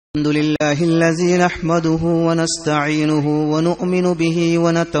الحمد لله الذي نحمده ونستعينه ونؤمن به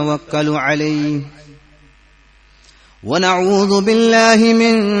ونتوكل عليه ونعوذ بالله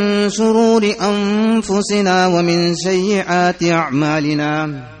من شرور أنفسنا ومن سيئات أعمالنا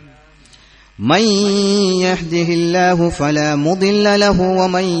من يهده الله فلا مضل له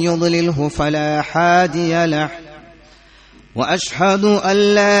ومن يضلله فلا هادي له وأشهد أن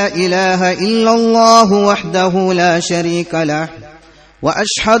لا إله إلا الله وحده لا شريك له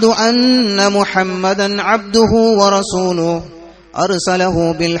وأشهد أن محمدا عبده ورسوله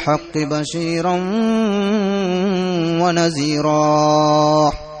أرسله بالحق بشيرا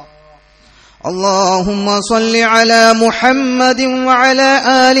ونذيرا اللهم صل على محمد وعلى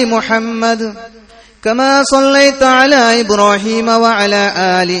آل محمد كما صليت على إبراهيم وعلى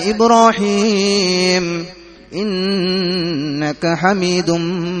آل إبراهيم إنك حميد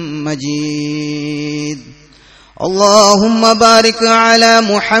مجيد اللهم بارك على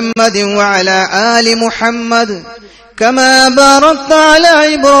محمد وعلى آل محمد كما باركت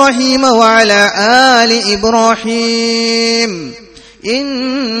على إبراهيم وعلى آل إبراهيم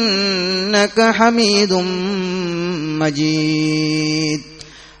إنك حميد مجيد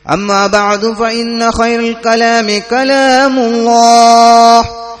أما بعد فإن خير الكلام كلام الله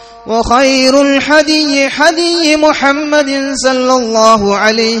وخير الحدي حدي محمد صلى الله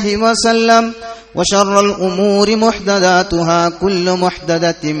عليه وسلم وشر الأمور محدثاتها كل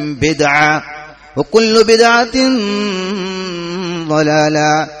محدثة بدعة وكل بدعة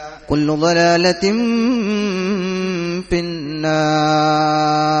ضلالة كل ضلالة في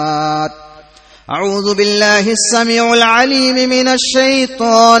النار أعوذ بالله السميع العليم من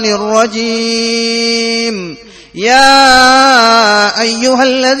الشيطان الرجيم يا أيها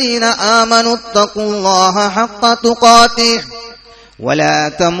الذين آمنوا اتقوا الله حق تقاته ولا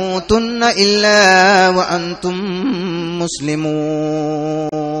تموتن إلا وأنتم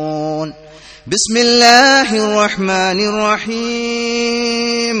مسلمون بسم الله الرحمن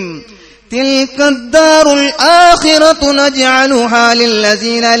الرحيم تلك الدار الآخرة نجعلها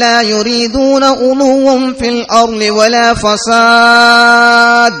للذين لا يريدون علوا في الأرض ولا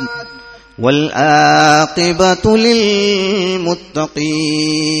فساد والعاقبة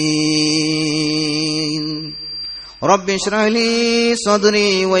للمتقين رب اشرح لي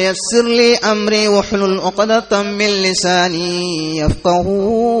صدري ويسر لي أمري واحلل عقدة من لساني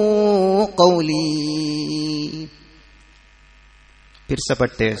يفقهوا قولي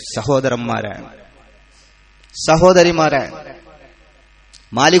പിരിസപ്പെട്ടെ സഹോദരന്മാരെ സഹോദരിമാരെ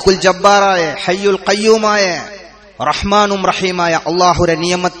മാലിക്കുൽ ജബ്ബാറായ ഹയ്യുൽ ഖയ്യൂമായ റഹ്മാനും റഹീമായ അല്ലാഹുവിന്റെ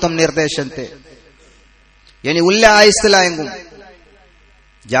നിയമത്തും നിർദ്ദേശത്തെ ഇനി ഉല്ല ആയിസ്ലായെങ്കും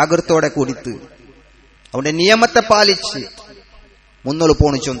ജാഗ്രതയോടെ കൂടിത്ത് അവന്റെ നിയമത്തെ പാലിച്ച് മുന്നോട്ട്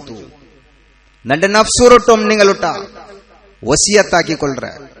പോണു ചൊന്തു നന്റെ നഫ്സുറൊട്ടും നിങ്ങളുട്ട വസിയത്താക്കിക്കൊള്ളുക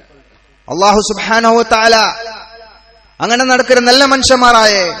അല്ലാഹു സുബ്ഹാനഹു വ തആല അങ്ങനെ നടക്കുന്ന നല്ല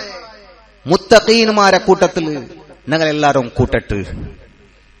മനുഷ്യന്മാരായ മുത്തഖീന്മാരെ കൂട്ടത്തിൽ നിങ്ങൾ എല്ലാവരും കൂട്ടട്ട്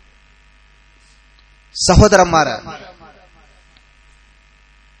സഹോദരന്മാരെ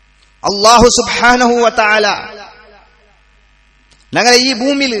അല്ലാഹു സുബ്ഹാനഹു വ തആല ഞങ്ങളെ ഈ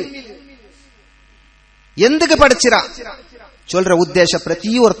ഭൂമിയിൽ എന്തൊക്കെ പഠിച്ചിര ചൊല്ലற ഉദ്ദേശ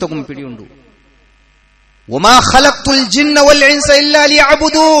പ്രതിയൊരുത്തക്കും പിടിയുണ്ട് വമാ ഖലഖ്തുൽ ജിന്ന വൽ ഇൻസ ഇല്ലാ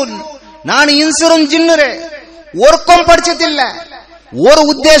ലിയഅബുദൂൻ ഞാൻ ഇൻസറും ജിന്നരെ ഓർക്കും പഠിച്ചിട്ടില്ല ഒരു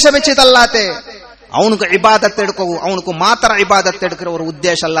ഉദ്ദേശം വെച്ചിട്ടല്ലാത്തെ അവനുക്ക് ഇബാദത്ത് എടുക്കൂ അവനുക്ക് മാത്രം ഇബാദത്ത് എടുക്കുന്ന ഒരു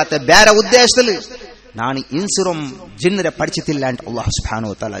ഉദ്ദേശം അല്ലാത്ത വേറെ ഉദ്ദേശത്തിൽ ഞാൻ ഇൻസറും ജിന്നരെ പഠിച്ചിട്ടില്ല എന്ന് അല്ലാഹു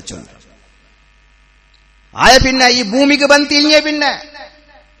സുബ്ഹാനഹു വ തആല ചൊല്ലു ആയ പിന്നെ ഈ ഭൂമിക്ക് ബന്തിഞ്ഞ പിന്നെ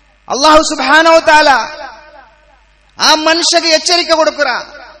അല്ലാഹു സുബ്ഹാനഹു വ തആല ആ മനുഷ്യക്ക് എച്ചരിക്ക കൊടുക്കുക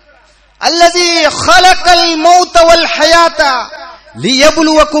അല്ലദീ ഖലഖൽ മൗത വൽ ഹയാത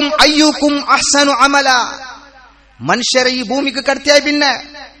ലിയബ്ലുവകും അയ്യുകും അഹ്സനു അമല മനുഷ്യരെ ഈ ഭൂമിക്ക് കടത്തിയ പിന്നെ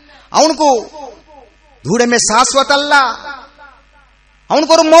അവനക്ക് ധൂടമേ ശാശ്വതല്ല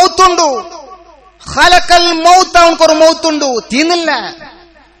അവനക്കൊരു മൗത്തുണ്ട് ഖലഖൽ മൗത അവനക്കൊരു മൗത്തുണ്ട് തിന്നില്ല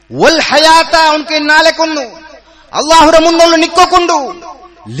വൽ ഹയാത അവനക്ക് നാളെക്കൊന്നു അല്ലാഹുവിന്റെ മുന്നിൽ നിൽക്കൊണ്ടു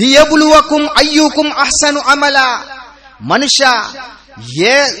ലിയബ്ലുവകും അയ്യുകും അഹ്സനു അമല മനുഷ്യ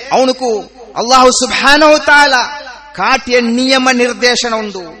അവനക്ക് അല്ലാഹു സുബ്ഹാനഹു വ തആല കാട്ടിയ നിയമ നിർദ്ദേശന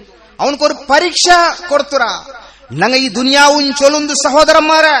ഉണ്ട് അവനക്കൊരു പരീക്ഷ കൊടുത്തുറ ഞങ്ങ ഈ ദുനിയാവും ചൊല്ലുന്നു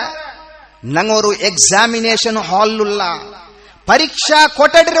സഹോദരന്മാരെ ഞങ്ങ ഒരു എക്സാമിനേഷൻ ഹാളിലുള്ള പരീക്ഷ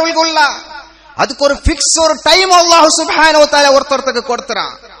കൊട്ടടികളുള്ള ಅದಕ್ಕೊಂದು ಫಿಕ್ಸ್ ഒരു ಟೈಮ್ ಅಲ್ಲಾಹು ಸುಬ್ಹಾನಹು ವ ತಆಲ ಹೊರತೊರ್ತಕ್ಕೆ ಕೊಡ್ತಾರ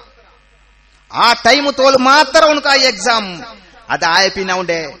ಆ ಟೈಮ್ ತೋಲ್ ಮಾತ್ರ ಅವನಕ ಆ ಎಕ್ಸಾಮ್ ಅದ ಆಯಪಿನ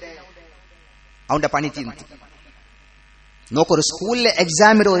ಅವന്റെ ಪಣಿ ತಿಂತು നോക്കൊരു സ്കൂളിലെ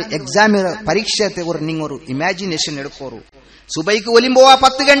എക്സാം പരീക്ഷ നിങ്ങൊരു ഇമാജിനേഷൻ എടുക്കോರು സുബൈക്ക് ഒലിമ്പോ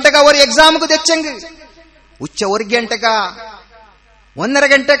 10 ಗಂಟೆಗೆ ಅವರು ಎಕ್ಸಾಮ್ಗೆ ತೆಚ್ಚಂಗೆ ಉಚ್ಚ 1 ಗಂಟೆಗೆ 1:30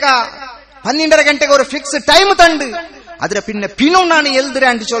 ಗಂಟೆಗೆ 12 ಗಂಟೆಗೆ ಅವರು ಫಿಕ್ಸ್ ಟೈಮ್ ತಂಡು ಅದರ ಪಿನ್ನ ಪಿನೋ ನಾನು ಎಲ್ದ್ರೆ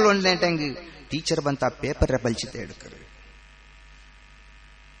ಅಂಟು ಚೊಲ್ಲೊಂಡೆಂಗೆ ಟೀಚರ್ ಬಂತ ಪೇಪರ್ ಬಲ್ಚಿತೆ ಎಡ್ಕರು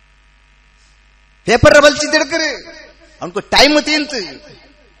ಪೇಪರ್ ಬಲ್ಚಿತೆ ಎಡ್ಕರು ಅವನಿಗೆ ಟೈಮ್ ತಿಂತು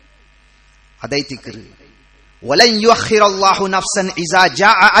ಅದೈತಿಕರು ವಲನ್ ಯುಅಖಿರಲ್ಲಾಹು ನಫ್ಸನ್ ಇಜಾ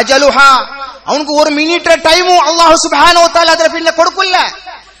ಜಾಅ ಅಜಲುಹಾ ಅವನಿಗೆ 1 ಮಿನಿಟ್ ಟೈಮು ಅಲ್ಲಾಹು ಸುಬ್ಹಾನಹು ವ ತಆಲಾ ಅದರ ಪಿನ್ನ ಕೊಡಕುಲ್ಲ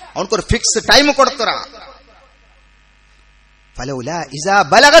ಅವನಿಗೆ ಒಂದು ಫಿಕ್ಸ್ ಟೈಮ್ ಕೊಡ್ತಾರ ಫಲೌಲಾ ಇಜಾ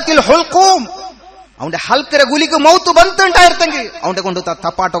ಬಲಗತಿಲ್ ಹುಲ್ಕೂಮ್ ಅವನ ಹಲ್ಕರ ಗುಲಿಗೆ ಮೌತು ಬಂತುಂಟ ಇರ್ತಂಗೆ ಅವನ ಕೊಂಡು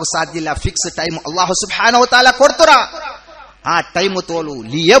ತಪಾಟೋಗ ಸಾಧ್ಯ ಇಲ್ಲ ಫಿಕ್ಸ್ ಟೈಮ್ ಅಲ್ಲಾಹು ಸುಬ್ಹಾನಹು ವ ತಆಲಾ ಕೊಡ್ತಾರ ಆ ಟೈಮ್ ತೋಲು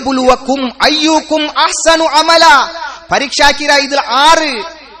ಲಿಯಬ್ಲುವಕುಮ್ ಅಯ್ಯುಕುಮ್ ಅಹ್ಸನು ಅಮಲ ಪರೀಕ್ಷಾಕಿರ ಇದ್ರ 6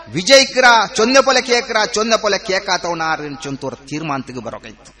 ವಿಜಯಕರ ಚೊನ್ನಪೊಲ ಕೇಕಾತವನ 6 ಚೊಂತೋರ ತೀರ್ಮಾನಕ್ಕೆ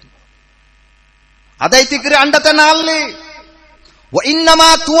ಬರೋಕೈತು ಅದೈತಿಕ್ರಿ ಅಂಡತನ ಅಲ್ಲಿ ವ ಇನ್ನಮಾ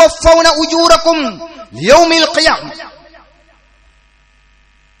ತುವಫೌನ ಉಜೂರಕುಂ ಲಿಯೌಮಿಲ್ ಕಿಯಾಮ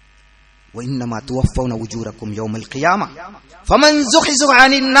وإنما توفون أجوركم يوم القيامة فمن زحزح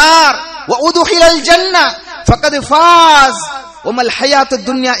عن النار وأدخل الجنة فقد فاز وما الحياة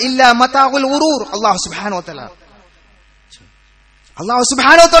الدنيا إلا متاع الغرور الله سبحانه وتعالى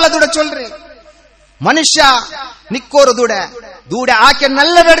ದುಡ ಚೊಲ್ರಿ ಮನುಷ್ಯ ನಿಕ್ಕೋರು ದೂಡ ಆಕೆ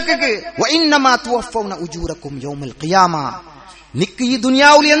ನಲ್ಲ ಬೆಡಕಗೆ ವಇನ್ನಮಾ ತುವಫೌನ ಉಜೂರಕುಂ ಯೌಮಲ್ ಕಿಯಾಮಾ ನಿಕ್ ಈ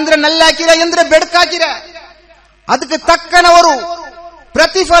ದುನಿಯಾವುಲಿ ಎಂದ್ರೆ ನಲ್ಲಾಕಿರ ಎಂದ್ರೆ ಬೆಡಕಾಕಿರ ಅದಕ್ಕೆ ತಕ್ಕನವರು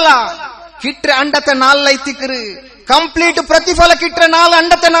ಪ್ರತಿಫಲ ಕಿಟ್ರೆ ಅಂಡತೆ 4 ಐತಿಕ್ರಿ ಕಂಪ್ಲೀಟ್ ಪ್ರತಿಫಲ ಕಿಟ್ರೆ 4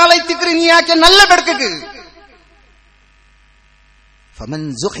 ಅಂಡತೆ 4 ಐತಿಕ್ರಿ ನೀ ಯಾಕೆ ನಲ್ಲ ಬೆಡಕಗೆ ಫಮನ್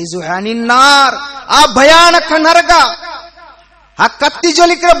ಜುಹಿಜುಹ ಅನಿನ್ ನಾರ್ ಆ ಭಯಾನಕ ನರಕ ಆ ಕತ್ತಿ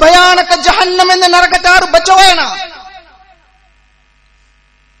ಜ್ವಲಿಕ್ರ ಭಯಾನಕ ಜಹನ್ನಮ್ ಎಂದ ನರಕತಾರು ಬಚವಾಯನ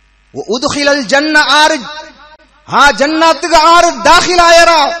ಉದ್ಖಿಲಲ್ ಜನ್ನ 6 ಆ ಜನ್ನತ್ಗೆ 6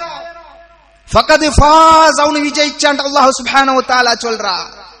 ದಾಖಿಲಾಯರ ಫಕದ್ ಫಾಜ್ ಅವನು ವಿಜಯಿಚ್ಚ ಅಂತ ಅಲ್ಲಾಹು ಸುಬ್ಹಾನಹು ವ ತಆಲಾ ಚೊಲ್ರ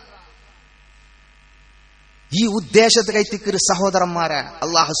ಈ ಉದ್ದೇಶದಗೈತಿಕ್ರ ಸಹೋದರಮ್ಮಾರ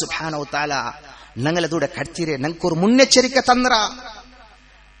ಅಲ್ಲಾಹು ಸುಬ್ಹಾನಹು ವ ತಆಲಾ ನಂಗಲ ದೂಡ ಕಡ್ತಿರೆ ನಂಕೋರು ಮುನ್ನೆಚ್ಚರಿಕೆ ತಂದ್ರ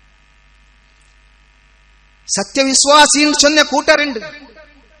സത്യവിശ്വാസിയും ചൊന്ന കൂട്ടരുണ്ട്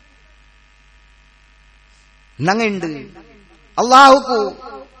നങ്ങണ്ട് അള്ളാഹുക്കു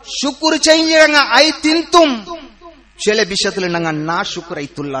ശുക്ർ ചെയ്യങ്ങ ഐ തിന്തും ചില വിഷയത്തിൽ നങ്ങ നാ ശുക്ർ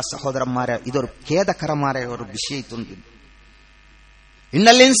ഐത്തുള്ള സഹോദരന്മാരെ ഇതൊരു ഖേദകരമായ ഒരു വിഷയത്തുണ്ട്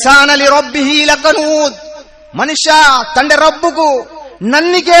ഇന്നൽ ഇൻസാന ലിറബ്ബിഹി ലകനൂദ് മനുഷ്യ തന്റെ റബ്ബുക്കു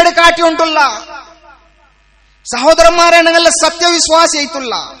നന്ദികേട് കാട്ടി ഉണ്ടുള്ള സഹോദരന്മാരെ ഞങ്ങളെ സത്യവിശ്വാസി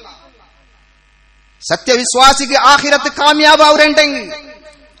ഐത്തുള്ള ಸತ್ಯವಿಶ್ವಾಸಿಗೆ ಆಖಿರತ್ ಕಾಮಯಾಬ್ ಅವರೆಂಟಂಗೆ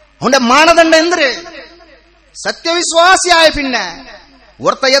ಅವನ ಮಾನದಂಡ ಎಂದ್ರೆ ಸತ್ಯವಿಶ್ವಾಸಿ ಆಯ ಪಿನ್ನ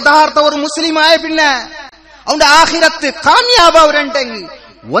ವರ್ತ ಯಥಾರ್ಥವರು ಮುಸ್ಲಿಂ ಆಯ ಪಿನ್ನ ಅವನ ಆಖಿರತ್ ಕಾಮಯಾಬ್ ಅವರೆಂಟಂಗೆ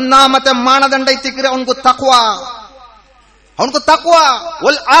ಒನ್ನಾಮತೆ ಮಾನದಂಡ ಐತಿಕ್ರೆ ಅವನಿಗೂ ತಕ್ವಾ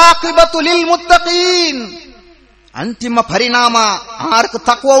ವಲ್ ಆಕಿಬತು ಲಿಲ್ ಮುತ್ತಕೀನ್ ಅಂತಿಮ ಪರಿಣಾಮ ಆರ್ಕು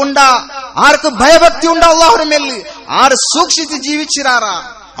ತಕ್ವ ಉಂಡ ಆರ್ಕು ಭಯಭಕ್ತಿ ಉಂಡ ಅಲ್ಲಾಹರ ಮೇಲೆ 6 ಸೂಕ್ಷ್ಮಿಸಿ ಜೀವಿಸಿರಾರ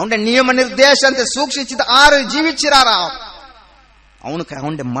ಅವನ ನಿಯಮ ನಿರ್ದೇಶ ಅಂತ ಸೂಕ್ಷ್ಮಿಸಿದ 6 ಜೀವಿಸಿರಾರ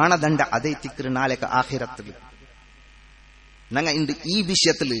ಅವನ ಮಾನದಂಡ ಅದೇ ತಿಕ್ರ ನಾಳೆಕ ಆಖಿರತ್ತಲ್ಲಿ ನಂಗ ಇಂದು ಈ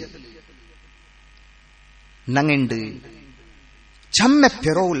ವಿಷಯದಲ್ಲಿ ನಂಗಂಡು ಚಮ್ಮೆ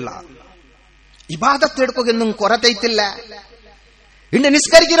ಪೆರೋಲ್ಲ ಇಬಾದತ್ എടുക്കുകയെന്നും ಕೊರತೈತಿಲ್ಲ ಇಂದು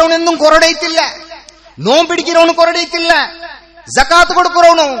ನಿಸ್ಕರಿಕಿರವನೆಂದು ಕೊರಡೈತಿಲ್ಲ ನೋಂಬಿಡಿಕಿರವನು ಕೊರಡೈತಿಲ್ಲ ಜಕಾತ್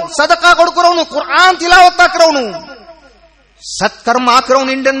ಕೊಡ್ಕೊರವನು ಸದಕಾ ಕೊಡ್ಕೊರವನು ಕುರ್ಆನ್ ತಿಲಾವತ್ ಹಾಕ್ರವನು ಸತ್ಕರ್ಮ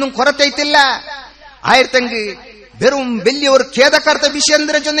ಹಾಕ್ರವನು ಇಂಡೆಂದು ಕೊರತೈತಿಲ್ಲ ಆಯ್ತಂಗಿ ಬೆರುಂ ಬೆಲ್ಲಿಯವರು ಖೇದಕರ್ತ ವಿಷಯ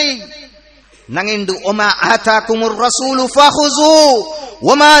ಅಂದ್ರೆ ಜೊತೆ ನಂಗೆಂದು ಒಮಾ ಆತಾಕುಮುರ್ ರಸೂಲು ಫಖುಜು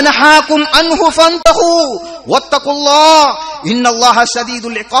ಒಮಾ ನಹಾಕುಂ ಅನ್ಹು ಫಂತಹು ವತ್ತಕುಲ್ಲಾಹ್ ಇನ್ನಲ್ಲಾಹ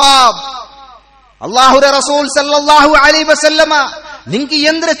ಶದೀದುಲ್ ಇಕಾಬ್ അല്ലാഹുവിന്റെ റസൂൽ സല്ലല്ലാഹു അലൈഹി വസല്ലമ നിങ്ങക്ക്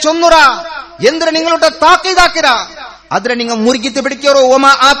എന്തിരെ ചൊന്നുറ എന്തിരെ നിങ്ങളുടെ താക്കീതാക്കിര അതിരെ നിങ്ങൾ മുറുകിത്ത് പിടിക്കറോ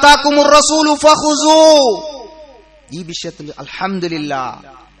വമാ ആതാകുമുർ റസൂലു ഫഖുസു ഈ വിഷയത്തിൽ അൽഹംദുലില്ലാഹ്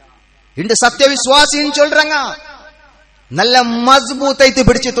ഇണ്ട് സത്യവിശ്വാസിൻ ചൊല്ലറങ്ങ നല്ല മസ്ബൂതായിട്ട്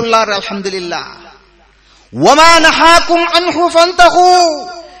പിടിച്ചിട്ടുള്ളാർ അൽഹംദുലില്ലാഹ് വമാ നഹാകും അൻഹു ഫന്തഹു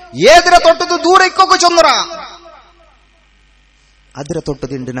ഏതിരെ തൊട്ടതു ദൂര ഇക്കോക ചൊന്നുറ ಅದರ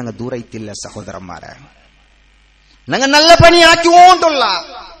ತೊಟ್ಟದಿಂದ ನಂಗೆ ದೂರ ಇತ್ತಿಲ್ಲ ಸಹೋದರಮ್ಮಾರ ನಂಗೆ ನಲ್ಲ ಪಣಿ ಹಾಕಿ ಉಂಟುಲ್ಲ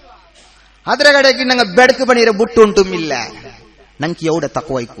ಅದರ ಕಡೆಗೆ ನಂಗೆ ಬೆಡಕು ಪಣಿರ ಬುಟ್ಟು ಉಂಟುಮಿಲ್ಲ ನಂಗೆ ಎವಡ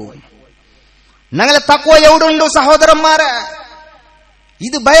ತಕ್ವೈಕು ನಂಗಲ ತಕ್ವ ಎವಡುಂಡು ಸಹೋದರಮ್ಮಾರ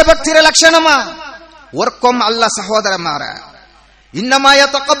ಇದು ಭಯಭಕ್ತಿರ ಲಕ್ಷಣಮ ವರ್ಕೊಮ್ ಅಲ್ಲ ಸಹೋದರಮ್ಮಾರ ಇನ್ನಮಾ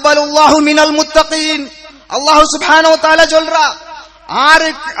ಯತಕಬ್ಬಲು ಅಲ್ಲಾಹು ಮಿನಲ್ ಮುತ್ತಕೀನ್ അല്ലാഹു സുബ്ഹാനഹു വ തആല ചൊല്ലറ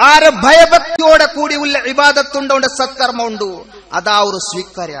ആര് ഭയഭക്തിയോടെ കൂടിയുള്ള ഇബാദത്തുണ്ട്, അവന്റെ സത്കർമ്മ ഉണ്ട്, അതാ ഒരു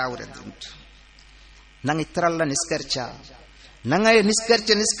സ്വീകാര്യാവുന്നുണ്ട്. ഞങ്ങ ഇത്രല്ല നിസ്കരിച്ച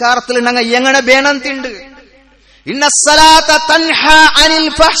നിസ്കാരത്തിൽ ഞങ്ങ എങ്ങനെ വേണന്തുണ്ട്. ഇന്ന സ്വലാത്ത തൻഹാ അനിൽ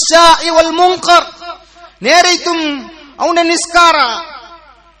ഫഹ്ശാഇ വൽ മുൻകർ. നേരേത്തും അവന്റെ നിസ്കാര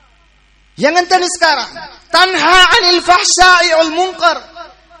എങ്ങനത്തെ നിസ്കാര? തൻഹാ അനിൽ ഫഹ്ശാഇ വൽ മുൻകർ.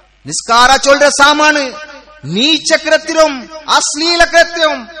 നിസ്കാര ചൊല്ലുற സാമാണ് നീചകൃത്യവും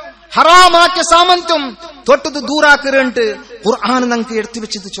അശ്ലീലകൃത്യവും ഹറാമാക്കിയ സാമന്ത്യം തൊട്ടത് ദൂരാക്കിരണ്ട് ഖുർആൻ ഞങ്ങൾക്ക് എടുത്തു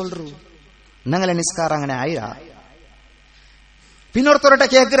വെച്ചത് ചൊല്ലു. ഞങ്ങളെ നിസ്കാരം അങ്ങനെ ആയിരാ? പിന്നോർത്തോരട്ടെ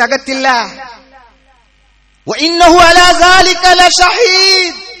കേൾക്കിற അകത്തില്ല. വഇന്നഹു അലാ സാലിക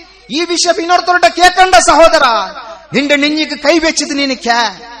ലശഹീദ്. ഈ വിഷയം പിന്നോർത്തോരട്ടെ കേൾക്കണ്ട സഹോദര. നിന്റെ നെഞ്ഞിക്ക് കൈവെച്ചത് നിനക്ക്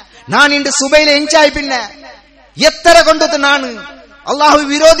ഞാൻ നിന്റെ സുബൈലെ എഞ്ചായി. പിന്നെ എത്ര കൊണ്ടത് നാണ് അള്ളാഹു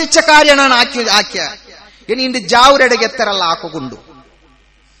വിരോധിച്ച കാര്യമാണ് ആക്കിയ. ഇനി ഇന്റെ ജാവുരടಗೆ എത്രല്ല ആക്കുകൊണ്ടു.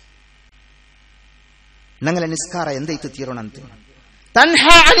 ഞങ്ങളെ നിസ്കാര ಎಂದೈತು ತೀರೋಣಂತೆ.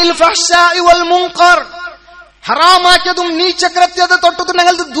 തൻഹാ അനിൽ ഫഹ്ശാഇ വൽ മുൻകർ. ഹറാമാക്കിയതും നീചകൃത്യത തൊട്ടത്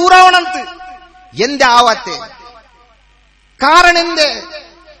ഞങ്ങളത് ദൂരാവണಂತೆ. ಎಂದೆ ಆವತ್ತೆ ಕಾರಣ ಎಂದೆ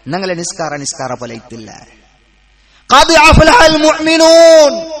ഞങ്ങളെ നിസ്കാര പോലെ ഇത്തില്ല. ഖദ് അഫ്ലഹൽ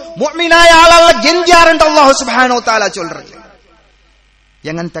മുഅ്മിനൂൻ. മുഅ്മിനായ ആളല്ല ഗെഞ്ചാറുണ്ട് അല്ലാഹു സുബ്ഹാനഹു വ തആല ചൊല്ലറ.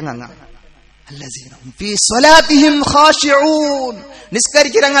 എങ്ങനത്തങ്ങ അല്ലസീന ഫീ സ്വലാത്തിഹിം ഖാശിഊൻ.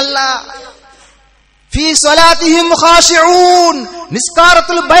 നിസ്കരിക്കരങ്ങല്ല ഫീ സ്വലാത്തിഹിം ഖാശിഊൻ.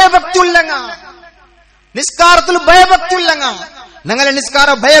 നിസ്കാരത്തിൽ ഭയഭക്തിയുള്ളങ്ങ. ഞങ്ങളെ നിസ്കാര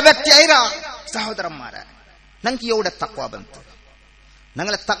ഭയഭക്തി ആയിര സഹോദരന്മാരെ. ഞങ്ങൾക്ക് എവിടെ തഖ്വ ಬಂತು?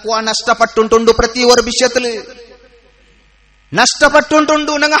 ഞങ്ങളെ തഖ്വ നഷ്ടപ്പെട്ടുണ്ടുണ്ട്. പ്രതി ഒരു വിഷയത്തിൽ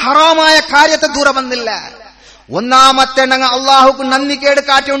നഷ്ടപ്പെട്ടുണ്ടുണ്ട്. ഞങ്ങൾ ഹറാമായ കാര്യത്തെ ദൂര ಬಂದಿಲ್ಲ. ഒന്നാമത്തെ ഞങ്ങൾ അള്ളാഹുക്ക് നന്ദികേട്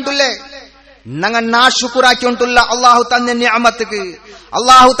കാട്ടിയുണ്ടല്ലേ, ഞങ്ങൾ നാശുക്കുറാക്കി ഉണ്ടല്ല അള്ളാഹു തന്ന നിഅമത്ക്ക്.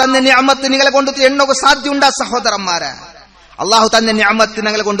 അള്ളാഹു തന്ന നിഅമത്ത് നിങ്ങളെ കൊണ്ട് എണ്ണോക്ക് സാധ്യമുണ്ടാ സഹോദരന്മാരെ? അള്ളാഹു തന്ന നിഅമത്ത്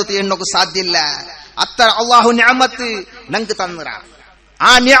ഞങ്ങളെ കൊണ്ട് എണ്ണോക്ക് സാധ്യമില്ല. അത്ര അള്ളാഹു നിഅമത്ത് ഞങ്ങൾക്ക് തന്നറ.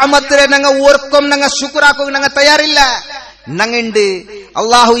 ആ നിഅമത്തിനെ ഞങ്ങൾ ഓർക്കും, ഞങ്ങൾ ശുക്രാക്കും ഞങ്ങൾ തയ്യാറില്ല. ഞങ്ങളുണ്ട്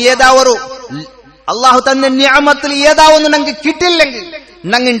അള്ളാഹു തന്ന നിഅമത്തിൽ ഏതാ ഒന്ന് ഞങ്ങൾക്ക് കിട്ടില്ലെങ്കിൽ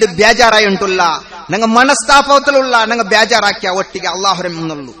ഞങ്ങളുണ്ട് ബേജാറായി ഉണ്ടല്ല. ഞങ്ങൾ മനസ്താപത്തിലുള്ള ഞങ്ങൾ ബേജാറാക്കിയ ഒಟ್ಟಿಗೆ അള്ളാഹുരെ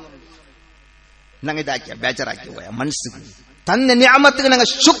മുന്നുള്ളൂ. ഞങ്ങൾ ഇതാക്കിയ ബേജാറാക്കി പോയ മനസ്സിൽ തന്ന നിഅമത്തിന് ഞങ്ങൾ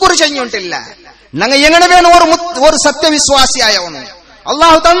ശുക്ർ ചെയ്യുന്നില്ല. ഞങ്ങൾ എങ്ങനെ വേണം ഒരു സത്യവിശ്വാസിയായവನು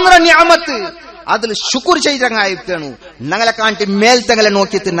അള്ളാഹു തന്ന നിഅമത്ത് അതിൽ ശുക്ർ ചെയ്തങ്ങായിട്ടാണ്. ഞങ്ങളെ കാട്ടി മേൽത്തങ്ങളെ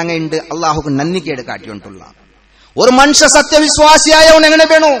നോക്കിയിട്ട് ഞങ്ങളുണ്ട് അള്ളാഹുക്ക് നന്ദികേട് കാട്ടിയിട്ടുള്ള ഒരു മനുഷ്യ സത്യവിശ്വാസിയായവൻ എങ്ങനെ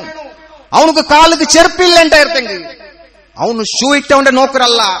വേണു? അവനക്ക് കാലിക്ക് ചെറുപ്പില്ല ഉണ്ടായിരുന്നെങ്കിൽ ಅವನು ಶೂ ಇಟ್ಟವನ್ರೆ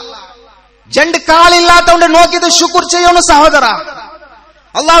ನೋಕರಲ್ಲ. ಜಂಡ್ ಕಾಲಿಲ್ಲಾತವನ್ರೆ ನೋಕಿದ್ದು ಶುಕ್ರ್ ചെയ്യണം സഹോദര.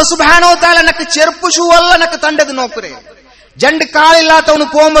 അല്ലാഹു സുബ്ഹാനഹു വ തആല നക്ക് ചെരുപ്പ് ഷൂ അല്ല നക്ക് തണ്ടത് നോക്കരെ. ജണ്ട് കാലില്ലാത്തവನು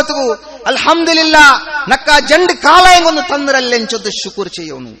പോമ്പത്തുകു അൽഹംദുലില്ലാ നക്ക ജണ്ട് കാലായെങ്കൊന്ന് തന്നരല്ല ಎಂಚೊದ್ದು ಶುಕ್ರ್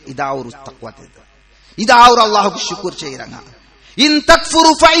ചെയ്യണം. ഇതാവൊരു തഖ്വത്തെ, ഇതാവൊരു അല്ലാഹുക്ക് ശുക്ർ ചെയ്യറങ്ങ. ഇൻ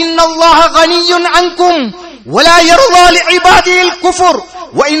തക്ഫുറു ഫഇന്നല്ലാഹ ഗനിയ്യുൻ അൻകും വലാ യർളാ ലിഇബാദിഹിൽ കുഫർ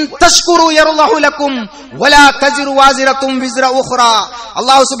വഇൻ തശ്കുറു യർളഹു ലക്കും വലാ തസിറു വാസിറത്തും വിസ്റ ഉഖ്റാ.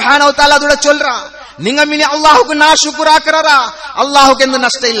 അല്ലാഹു സുബ്ഹാനഹു വ തആല അതുടെ ചൊല്ലറ. നിങ്ങൾ മിനി അല്ലാഹുക്ക് നാ ശുക്റാക്കറ അല്ലാഹുക്ക് എന്ത്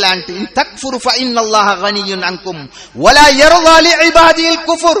നഷ്ടമില്ല. അൻതി ഇൻ തക്ഫുറു ഫഇന്നല്ലാഹ ഗനിയ്യുൻ അൻകും വലാ യർളാ ലിഇബാദിഹിൽ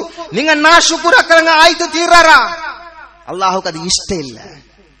കുഫർ. നിങ്ങൾ നാ ശുക്റാക്കറങ്ങ ആയിತು തീററ അല്ലാഹുക്ക് അത് ഇഷ്ടമില്ല.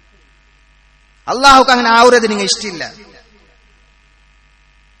 അല്ലാഹുക്ക് അങ്ങനെ ആവുന്നത് നിങ്ങൾ ഇഷ്ടമില്ല.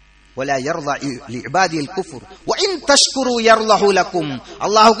 ولا يرضى لعباده الكفر وان تشكروا يرضه لكم.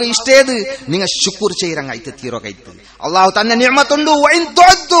 അല്ലാഹുക്ക് ഇഷ്ടേത് നിങ്ങൾ ശുക്ർ ചെയ്യറങ്ങായിട്ട് തീരോകൈത്ത്. അല്ലാഹു തന്ന നിഅമത്തുണ്ട്. وان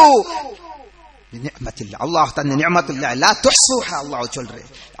تعدوا നിഅമത്തില്ല അല്ലാഹു തന്ന നിഅമത്തില്ല ലാ തുഹ്സുഹ. അല്ലാഹു ചൊല്ലറെ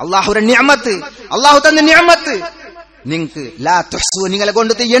അല്ലാഹുവിന്റെ നിഅമത്ത്, അല്ലാഹു തന്ന നിഅമത്ത് നിങ്ങൾക്ക് ലാ തുഹ്സു നിങ്ങളെ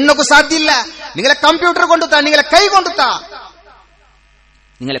കൊണ്ടുത്ത എണ്ണക്ക് സാധ്യമില്ല. നിങ്ങളെ കമ്പ്യൂട്ടർ കൊണ്ടുത്ത, നിങ്ങളെ കൈ കൊണ്ടുത്ത,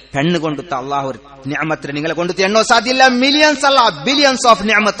 നിങ്ങളെ പെണ്ണ് കൊണ്ടുത്ത അള്ളാഹു നിഅമത്തിന് നിങ്ങളെ കൊണ്ടുത്ത എണ്ണോ സാധ്യമില്ല. മില്യൺസ് അല്ല ബില്യൺസ് ഓഫ്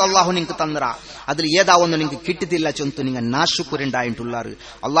നിഅമത്ത് അള്ളാഹു നിങ്ങൾക്ക് തന്നറ. അതിൽ ഏതാ ഒന്ന് നിങ്ങൾക്ക് കിട്ടിത്തില്ല ചൊന്തു നിങ്ങൾ നാശുക്കുരുണ്ടായിട്ടുള്ളാറ്.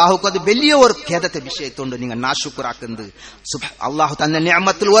 അള്ളാഹുക്ക് അത് വലിയ ഒരു ഖേദത്തെ വിഷയത്തോണ്ട് നിങ്ങൾ നാശുക്കുറാക്കുന്നത്. അള്ളാഹു തന്ന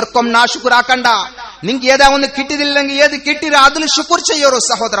നിഅമത്തിൽ ഓർക്കും നാശുക്കുറാക്കണ്ട. നിങ്ങൾക്ക് ഏതാ ഒന്ന് കിട്ടിയില്ലെങ്കിൽ ഏത് കിട്ടിര അതിൽ ശുക്ർ ചെയ്യോರು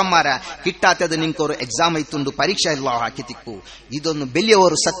സഹോദരന്മാരെ. കിട്ടാത്തത് നിങ്ങൾക്ക് ഒരു എക്സാം ആയിട്ടുണ്ട്, പരീക്ഷ അല്ലാഹു ಹಾಕಿತಿಕ್ಕು. ഇതൊന്നും വലിയ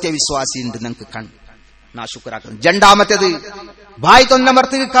ഒരു സത്യവിശ്വാസി ഉണ്ട് നിങ്ങൾക്ക് കണ്ടു നാ ശുക്രാക്കുന്നു. രണ്ടാമത്തേത് ಬಾಯಿ ತೊಂದ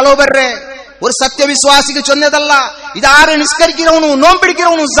ಮರ್ತಿಗೆ ಕಲೋ ಬರ್ರೆ ഒരു സത്യവിശ്വാസിക്ക് ചൊന്നതല്ല. ഇതാര് നിസ്കരിக்கிறവನು,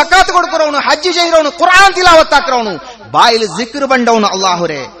 നോമ്പിടിக்கிறവನು, സക്കാത്ത് കൊടുக்கிறവನು, ഹജ്ജ് ചെയ്യറവನು, ഖുർആൻ തിലാവത്താக்கிறവನು, ಬಾಯಿಲಿ ಜಿಕ್ರ್ ಬಂಡವನು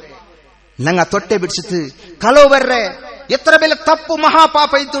ಅಲ್ಲಾಹುರೇ ನಂಗ ತೊಟ್ಟೆ ಬಿಡಿಸಿತು ಕಲೋ ಬರ್ರೆ. ಎತ್ತರ ಬೆಲೆ ತಪ್ಪು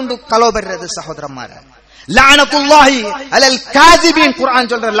ಮಹಾಪಾಪ ಇದ್ದುಂಡು ಕಲೋ ಬರ್ರೆ. ಅದು ಸಹೋದರಮ್ಮಾರ ലാനത്തുല്ലാഹി അലൽ കാദിബീൻ ഖുർആൻ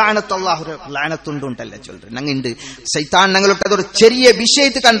ചൊല്ലற ലാനത്തുല്ലാഹു ലാനത്തുണ്ടുണ്ടല്ലേ ചൊല്ലற നങ്ങിണ്ട് ശൈത്താൻ ഞങ്ങളൊട്ടതൊരു ചെറിയ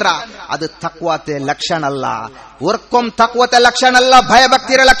വിഷയത്ത് കണ്ട അത് തഖ്വത്തെ ലക്ഷണമല്ല ഉർക്കും തഖ്വത്തെ ലക്ഷണമല്ല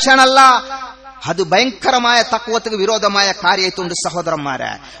ഭയഭക്തിയുടെ ലക്ഷണമല്ല അത് ഭയങ്കരമായ തഖ്വത്തിന് വിരോധമായ കാര്യമായിട്ടുണ്ട് സഹോദരന്മാരെ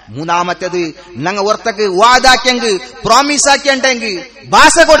മൂന്നാമത്തേത് ഞങ്ങൾ ഓർത്തക്ക് വാദാക്കിയെങ്കിൽ പ്രോമിസ് ആക്കിയെങ്കിൽ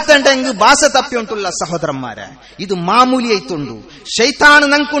ഭാഷ കൊടുത്തെങ്കിൽ ഭാഷ തപ്പിയുണ്ടുള്ള സഹോദരന്മാരെ ഇത് മാമൂലി ആയിട്ടുണ്ട് ಶೈತಾನ್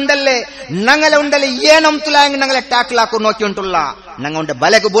ನಂಕುಂಡಲ್ಲೇ ನಂಗಲೆ ಉಂಡಲೆ ಏನಂತುಲಾಂಗ್ ನಂಗಲೆ ಟ್ಯಾಕ್ಲ್ ಹಾಕು ನೋಕಿ ಉಂಟುಲ್ಲ ನಂಗ ಉಂಡೆ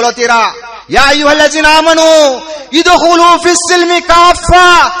ಬಲೆಗೆ ಬೋಲೋತೀರಾ ಯಾ ಅಯ್ಯುಹಲ್ಲಜೀನ ಆಮನು ಇದ್ಖುಲು ಫಿಸ್ಸಿಲ್ಮಿ ಕಾಫಾ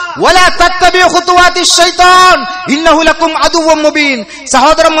ವಲಾ ತತ್ತಬಿಉ ಖುತುವಾತಿ ಶೈತಾನ್ ಇನ್ನಹು ಲಕುಂ ಅದುವ್ವುಂ ಮುಬೀನ್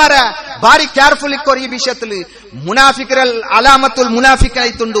ಸಹೋದರಮಾರೆ ಬಾರಿ ಕೇರ್ಫುಲ್ ಇಕ್ಕೋರ್ ಈ ವಿಷಯದಲ್ಲಿ ಮುನಾಫಿಕರಲ್ ಅಲಾಮತುಲ್ ಮುನಾಫಿಕ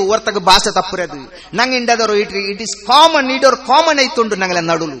ಐತುಂಡು ಹೊರತಗ ಭಾಷೆ ತಪ್ಪುರದು ನಂಗೆ ಇಂಡದವರು ಇಟ್ ಇಸ್ ಕಾಮನ್ ಇದೋರ್ ಕಾಮನ್ ಐತುಂಡು ನಂಗಲೆ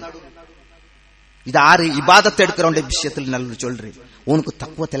ನಡುಲು இது ஆறு இபாதத்தை எடுக்கிறவனுடைய விஷயத்தில் நல்ல சொல்றி உனக்கு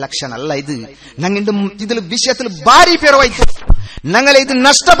தக்குவத்தை லட்சணம் அல்ல இது நாங்க இந்த இதுல விஷயத்தில் பாரி பேரவாய்த்து ഞങ്ങളെ ഇത്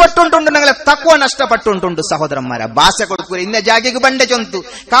നഷ്ടപ്പെട്ടുണ്ടുണ്ട് ഞങ്ങളെ തക്വ നഷ്ടപ്പെട്ടുണ്ടുണ്ട് സഹോദരന്മാരെ ഭാഷ കൊടുക്കൂരെ ഇന്ന ജാഗിക്ക് ಬಂಡೆ ಚೊಂತು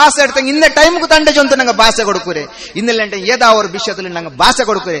ಕಾಸು എടുത്തെങ്കിൽ ഇന്ന ಟೈಮ್ಗೆ ತಂಡೆ ಚೊಂತು ನಂಗೆ ಭಾಷೆ ಕೊಡುಕೂರೆ ಇನ್ನಿಲ್ಲಂటే ಏದಾ ಅವ್ರ ವಿಷಯದಲ್ಲಿ ನಂಗೆ ಭಾಷೆ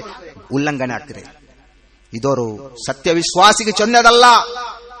ಕೊಡುಕೂರೆ ಉಲ್ಲಂಘನೆ ಹಾಕ್ರೆ ಇದೋರು ಸತ್ಯ ವಿಶ್ವಾಸಿಗೆ ಚೊಂದದಲ್ಲ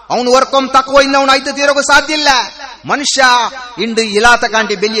ಅವನು ವರ್ಕೊಂ ತಕ್ವ ಇಂದ ಅವನು ಐದು ತೀರೋಗೂ ಸಾಧ್ಯ ಇಲ್ಲ ಮನುಷ್ಯ ಇಂಡು ಇಲಾತ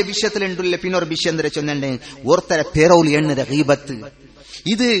ಕಾಂಟಿ ಬೆಲಿಯ ವಿಷಯത്തിൽ ഉണ്ടുള്ള പിന്നൊരു വിഷയം ಅಂದ್ರೆ ಚೊಂದಂಡೆ ಓರ್ತಾರೆ ಪೇರೌಲು ಎಣ್ಣದ ಗೀಬತ್ತು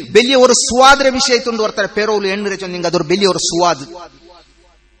ಇದು ಬೆಲಿಯ ஒரு ಸ್ವಾದ್ರ ವಿಷಯ ಇತ್ತು ಓರ್ತಾರೆ ಪೇರೌಲು ಎಣ್ಣರೆ ಚೊಂದಿಂಗ ಅದರ ಬೆಲಿಯ ஒரு ಸ್ವಾದ್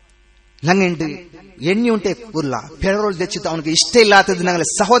ನಂಗೆಂಡು ಎಣ್ಣೆ ಉಂಟೆ ಉಲ್ಲ ಪೇರೌಲು ತೆಚ್ಚಿತ್ತು ಅವನಿಗೆ ಇಷ್ಟ ಇಲ್ಲ ಆತದ್ದು ನಂಗೆ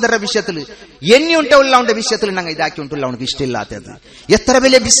ಸಹೋದರ ವಿಷಯದಲ್ಲಿ ಎಣ್ಣೆ ಉಂಟೆ ಉಲ್ಲ ಅವನ ವಿಷಯದಲ್ಲಿ ನಂಗೆ ಇದಾಕಿ ಉಂಟುಲ್ಲ ಅವನಿಗೆ ಇಷ್ಟ ಇಲ್ಲ ಆತದ್ದು ಎತ್ತರ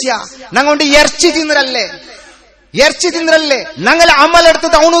ಬೆಲೆ ವಿಷಯ ನಂಗೆ ಉಂಟು ಎರ್ಚಿ ತಿಂದ್ರಲ್ಲೇ ನಂಗಲೆ ಅಮಲ್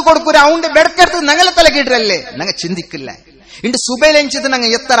എടുത്തത് ಅವನು കൊടുക്കൂര ಅವന്റെ ಬೆಡಕೆടുത്തത് ನಂಗಲೆ തലകിടരല്ലേ ನಂಗೆ ಚಿಂದಿಕ್ಕಿಲ್ಲ ಇಂಡು ಸುಬೈಲೆಂಚಿದ್ದು ನಂಗೆ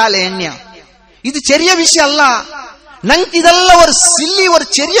ಎತ್ತರಾಲೆ ಎಣ್ಣೆ ಇದು ചെറിയ ವಿಷಯ ಅಲ್ಲ ನಂಗೆ ಇದೆಲ್ಲ ഒരു ಸಿಲ್ಲಿ ഒരു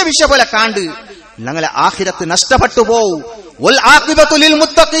ചെറിയ ವಿಷಯ പോലെ ಕಾಂಡು ನಂಗಲೆ ಆಖಿರತ್ ನಷ್ಟಪಟ್ಟು പോവും ವಲ್ ಆಕಿಬತು ಲಿಲ್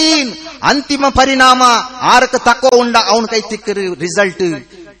ಮುತ್ತಕೀನ್ ಅಂತಿಮ ಪರಿಣಾಮ ಆರಕ ತಕೋ ಉಂಡ ಅವನ ಕೈ ತಿಕ್ಕರು ರಿಸಲ್ಟ್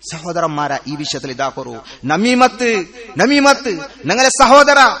സഹോദരന്മാരെ ഈ വിഷയത്തിൽ ഇതാക്കൊരു നമീമത്ത് ഞങ്ങളെ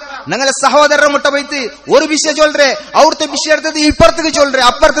സഹോദരരെ മുട്ട പോയിട്ട് ഒരു വിഷയം ചൊല്ലേ അവിടുത്തെ വിഷയം എടുത്തത് ഇപ്പുറത്തേക്ക് ചൊല്ലേ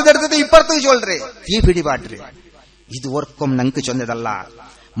അപ്പുറത്തത് എടുത്തത് ഇപ്പുറത്തേക്ക് ചൊല്ലേ തീ പിടിപാട്ട് ഇത് ഓർക്കും ഞങ്ങൾക്ക് ചൊന്നതല്ല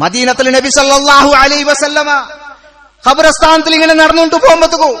മദീനത്തിൽ നബി സല്ലല്ലാഹു അലൈഹി വസല്ലമ ഖബർസ്ഥാനത്തിൽ ഇങ്ങനെ നടന്നുകൊണ്ട്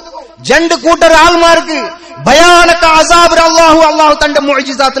പോകുമ്പോഴത്തേക്കും രണ്ട് കൂട്ടർ ആൾമാർക്ക് ഭയാനക അസാബ് അല്ലാഹു തന്റെ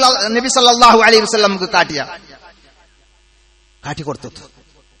മുഅ്ജിസാത്തിൽ നബി സല്ലല്ലാഹു അലൈഹി വസല്ലമക്ക് കാട്ടിക്കൊടുത്തു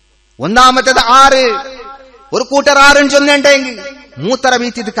ഒന്നാമത്തേത് ആറ് ഒരു കൂട്ടർ ആറഞ്ച് ചൊന്നുണ്ടെങ്കിൽ മൂത്തര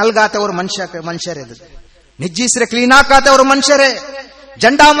വീത്തിത് കൽകാത്ത ഒരു മനുഷ്യരത് നിജീസിരെ ക്ലീൻ ആക്കാത്ത ഒരു മനുഷ്യരെ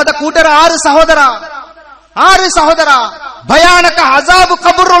രണ്ടാമത്തെ കൂട്ടർ ആറ് സഹോദര ഭയാനക അസാബ്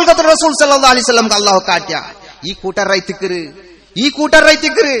ഖബറുൽ റസൂൽ സല്ലല്ലാഹു അലൈഹി വസല്ലം അല്ലാഹു കാട്ടിയ ഈ കൂട്ടർ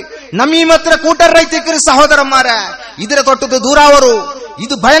ರೈತಿಕ್ಕರು ನಮೀಮತ್ರ ಕೂಟರ ರೈತಿಕ್ಕರು ಸಹೋದರന്മാരെ ಇದರ ತೊಟ್ಟದು ದೂರ ಅವರು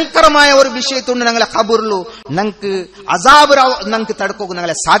ಇದು ಭಯಂಕರമായ ഒരു ವಿಷಯത്തുണ്ട് ഞങ്ങളെ ഖബറിലു ഞങ്ങൾക്ക് അസാബ് ഞങ്ങൾക്ക് തടുക്കോക്ക്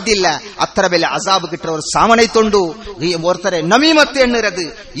ഞങ്ങളെ സാധ്യല്ല അത്ര വലിയ അസാബ് കിട്ടുന്നവർ സാമണയിത്തുണ്ടു ഓർത്തരെ നമീമത്ത് എണ്ണുന്നത്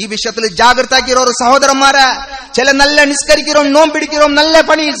ഈ വിഷയത്തിൽ ജാഗ്രത ആക്കിയവർ സഹോദരന്മാരെ ചില നല്ല നിസ്കരിக்கிறோம் നോമ്പ് പിടിக்கிறோம் നല്ല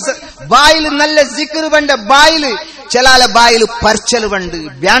പണി ബായിൽ നല്ല സിക്ർ ഉണ്ട് ചിലാല ബായിൽ പർച്ചൽ ഉണ്ട്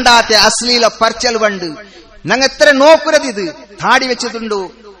വേണ്ടാത്ത അശ്ലീല പർച്ചൽ ഉണ്ട് ഞങ്ങൾ എത്ര നോക്കുന്നത് ഇത് താടി വെച്ചിട്ടുണ്ടു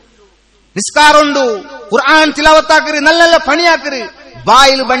നിസ്കാരമുണ്ടു ഖുർആൻ തിലാവത്താക്കര് നല്ല നല്ല പണിയാക്കര്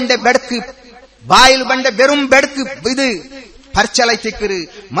ബായിൽ ബണ്ടെ വെറും ബെടക്ക് ഇത് പർച്ചലൈത്തിക്കര്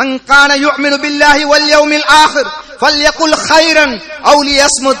മൻ കാന യുഅ്മിനു ബില്ലാഹി വൽ യൗമിൽ ആഖിർ ഫൽയഖുൽ ഖൈറൻ ഔ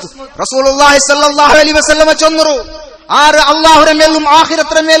ലിയസ്മുത് റസൂലുള്ളാഹി സ്വല്ലല്ലാഹു അലൈഹി വസല്ലം ചൊന്നರು ആറ് അല്ലാഹുവിന്റെ മേലും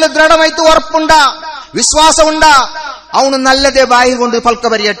ആഖിറത്തിന്റെ മേലും ദൃഢമായിട്ട് ഉറപ്പുണ്ട വിശ്വാസമുണ്ട ಅವನು ನಲ್ಲದೆ ಬಾಯಿ കൊണ്ട് ಫಲ್ಕ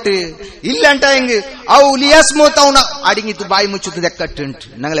ಬರಿಯಟ್ಟು ಇಲ್ಲಂಟೆಂಗ್ ಅವು ಲಿಯಸ್ಮೂತ್ ಅವನ ಅಡಿങ്ങിತ್ತು ಬಾಯಿ ಮುಚ್ಚುತ್ತು ದೆಕ್ಕಟ್ಟುಂಟು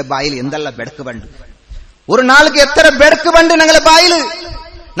ഞങ്ങളെ ಬಾಯಿൽ എന്തെಲ್ಲ ಬೆಡಕು ಬಂಡು ഒരു നാൾക്ക് എത്ര ಬೆಡಕು ಬಂಡು ഞങ്ങളെ ಬಾಯಿൽ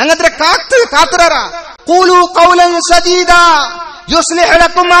ഞങ്ങത്ര കാത്തുറ ഖൂലു ഖൗലൻ സദീദാ യുസ്ലിഹു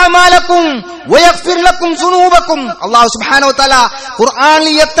ലക്കും അമാലക്കും വയഗ്ഫിർ ലക്കും ദുനൂബക്കും അല്ലാഹു സുബ്ഹാനഹു വ തആല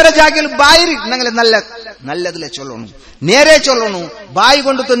ഖുർആനിൽ എത്ര ജാഗിൽ ಬಾಯಿ ഞങ്ങളെ നല്ലതിലെ ചൊല്ലണം നേരെ ചൊല്ലണു ബായി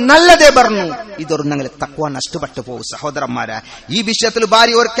കൊണ്ടു നല്ലതേ പറഞ്ഞു ഇതൊരു ഞങ്ങളെ തക്വ നഷ്ടപ്പെട്ടു പോകും സഹോദരന്മാരെ ഈ വിഷയത്തിൽ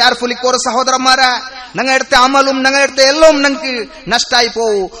ഭാര്യ ഒരു കെയർഫുൾ ഇക്കോറ് സഹോദരന്മാരെ ഞങ്ങളെടുത്ത അമലും ഞങ്ങളെടുത്ത എല്ലാം ഞങ്ങൾക്ക് നഷ്ടമായി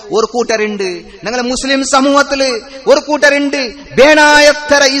പോവും ഒരു കൂട്ടരുണ്ട് ഞങ്ങളെ മുസ്ലിം സമൂഹത്തില് ഒരു കൂട്ടരുണ്ട്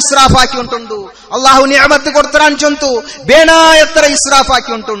ಬೇಣಾಯತ್ತರ ಇಸ್ರಾಫ್ ಹಾಕಿ ಉಂಟುಂಡು ಅಲ್ಲಾಹು ನಿಅಮತ್ ಕೊಡ್ತಾನ್ ಚೊಂತು ಬೇಣಾಯತ್ತರ ಇಸ್ರಾಫ್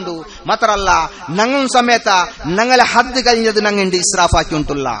ಹಾಕಿ ಉಂಟುಂಡು ಮಾತ್ರ ಅಲ್ಲ ನಂಗ ಸಮೇತ ഞങ്ങളെ ಹದ್ದು കഴിഞ്ഞത് ഞങ്ങളുടെ ಇಸ್ರಾಫ್ ಹಾಕಿ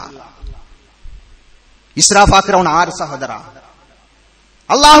ಉಂಟುಲ್ಲ ಇಸ್ರಾಫ್ ಹಾಕಿರವನ ಆರು ಸಹೋದರ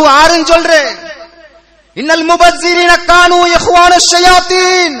ಅಲ್ಲಾಹು ಆರನ್ ಚೊಲ್ರೆ ಇನ್ನಲ್ ಮುಬಜ್ಜಿರಿನ ಕಾನು ಇಖ್ವಾನ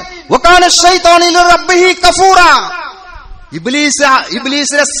ಶಯಾತೀನ್ ವಕಾನ ಶೈತಾನು ಲಿರಬ್ಬಿಹಿ ಕಫೂರಾ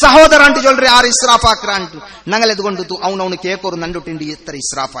ഇബ്ലീസിലെ സഹോദര ಅಂಟು ചൊല്ലറി ആറ് ഇസ്രാഫാക്കറ ಅಂಟು ഞങ്ങൾ എതുകൊണ്ടു അവനവന് കേക്കോರು നണ്ടുട്ടിണ്ടി എത്ര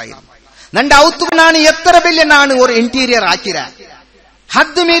ഇസ്രാഫായിരുന്നു നന്റെ ഔത്തുക്ക് ನಾನು എത്ര വലിയ ನಾನು ഒരു ഇന്റീരിയർ ആക്കിര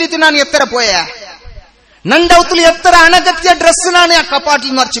ഹദ്ദ് മീരിത്ത് ನಾನು എത്ര പോയ നന്റെ ഔത്തുല് എത്ര അനഗത്യ ഡ്രസ് ನಾನು ആ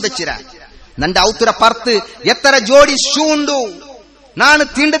കപ്പാട്ടിൽ നിറച്ചു വെച്ചിര നന്റെ ഔത്തുര പർത്ത് എത്ര ജോഡി ഷൂ ഉണ്ടു ನಾನು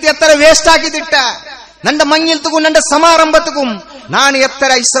ತಿಂಡತಿ എത്ര വേസ്റ്റ് ആക്കിതിട്ട നന്റെ മങ്ങിൽത്തുക്കും നന്റെ സമാരംഭത്തുക്കും ನಾನು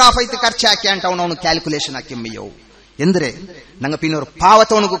എത്ര ഇസ്രാഫൈത്ത് ಖರ್ಚಾക്കി ಅಂತ ಅವನು ಕ್ಯಾಲ್ಕುಲೇಷನ್ ಹಾಕಿಮ್ಮಯ್ಯೋ ಎಂದ್ರೆ ನಂಗ ಪಿನ್ನೋರು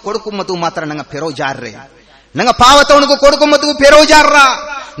ಪಾವತವನಿಗೂ ಕೊಡುಕುಮ್ಮತ್ತು ಮಾತ್ರ ನಂಗ ಪೆರೋಜಾರ್ರೆ ನಂಗ ಪಾವತವನಿಗೂ ಕೊಡುಕುಮ್ಮತ್ತು ಪೆರೋಜಾರ್ರ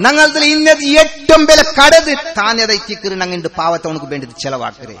ഞങ്ങളതിൽ ഇന്നത് ഏറ്റവും വില കടത് താനേത ഇത്തിക്കറി ഞങ്ങൾ പാവത്തവനക്ക് വേണ്ടത്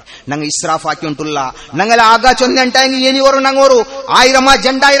ചെലവാക്കറ് ഞങ്ങൾ ഇസ്രാഫാക്കിയിട്ടുള്ള ഞങ്ങൾ ആകാ ചൊന്നുണ്ടായെങ്കിൽ ഇനിയൊരു ഞങ്ങോരു 1000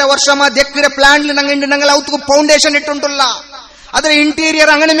 2,000 വർഷമാ ദെക്കിற പ്ലാനിൽ ഞങ്ങൾ ഔത്തുക്ക് ഫൗണ്ടേഷൻ ഇട്ടുണ്ടുള്ള അതിൽ ഇന്റീരിയർ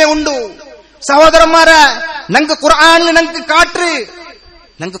അങ്ങനെ ഉണ്ടു സഹോദരന്മാരെ ഞങ്ങൾക്ക് ഖുർആനിൽ ഞങ്ങൾക്ക് കാട്ട്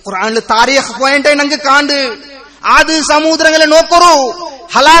ഞങ്ങൾക്ക് ഖുർആനിൽ താരീഖ് പോയിന്റ് ഞങ്ങൾക്ക് കാണ്ട് അത് സമുദ്രങ്ങളെ നോക്കറു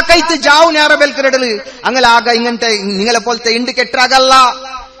ഹലാക്കൈത്ത് ജാവു നേരെ ബെൽക്കരടല് അങ്ങനെ ആക ഇങ്ങനത്തെ നിങ്ങളെ പോലത്തെ ഇൻഡിക്കേറ്റർ ആകല്ല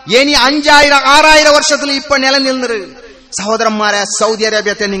ഇനി 5,000 6,000 വർഷത്തിൽ ഇപ്പൊ നിലനിന്നത് സഹോദരന്മാരെ സൗദി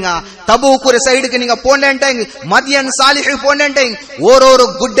അറേബ്യത്തെ നിങ്ങ തബൂക്കുര സൈഡിക്ക് നിങ്ങ പോണ്ടെങ്കിൽ മദിയൻ സാലിഹ് പോണ്ടെങ്കിൽ ഓരോരോ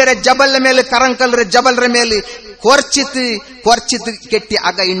ഗുഡ്ഡരെ ജബലിന്റെ മേല് കറങ്കല്ലറെ ജബലറെ മേല് കുറച്ചിത്ത് കെട്ടി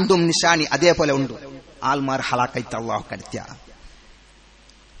അക ഇണ്ടും നിഷാനി അതേപോലെ ഉണ്ട് ആൽമാർ ഹലാക്കൈത്ത് അള്ളാഹു കടത്തിയ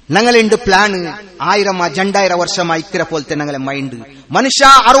ഞങ്ങളുണ്ട് പ്ലാന് 1000 2,000 വർഷമായി ഇക്കര പോലത്തെ ഞങ്ങളെ മൈൻഡ് മനുഷ്യ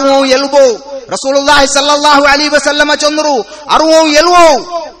അറുവോ എൽവോ റസൂലുള്ളാഹി സല്ലല്ലാഹു അലൈഹി വസല്ലമ ചൊന്നರು അറുവോ എൽവോ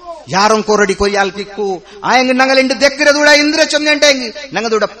ಯಾರಂ ಕೊರಡಿ ಕೊಯ್ಯಾಲ್ಪಿಕ್ಕು ಆಯಂಗ ഞങ്ങളുണ്ട് ദെക്കിരദൂട ഇന്ദ്ര ചൊന്നുണ്ടെങ്കിൽ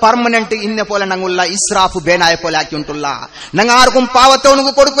ഞങ്ങളുടെ പെർമനന്റ് ഇന്ന പോലെ ഞങ്ങളുള്ള ഇസ്രാഫ് ബേനായ പോലെ ആക്കിയിട്ടുള്ള ഞങ്ങൾ ആർക്കും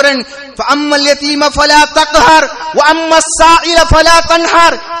പാവത്തവനക്ക് കൊടുക്കുറൻ ഫഅമ്മൽ യതീമ ഫലാ തഖ്ഹർ വഅമ്മസ് സാഇല ഫലാ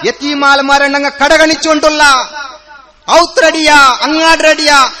തൻഹർ യതീമാൽമാരെ ഞങ്ങൾ കടകണിച്ചുകൊണ്ടുള്ള ഔത്രടിയ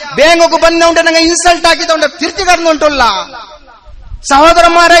അങ്ങാടടിയ ബേങ്ങൊക്കെ ബന്നോണ്ട് ഞങ്ങൾ ഇൻസൾട്ട് ആക്കിയതുകൊണ്ട് തിരിച്ചു കടന്നുകൊണ്ടുള്ള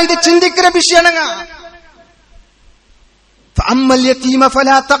സഹോദരന്മാരെ ഇത് ചിന്തിക്കുന്ന വിഷയണങ്ങ ഫഅമ്മൽ യതീമ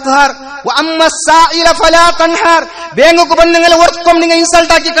ഫലാ തഖ്ഹർ വഅമ്മസ് സാഇല ഫലാ തൻഹർ ബേങ്ങൊക്കെ ബന്നങ്ങളെ വർക്കും നിങ്ങൾ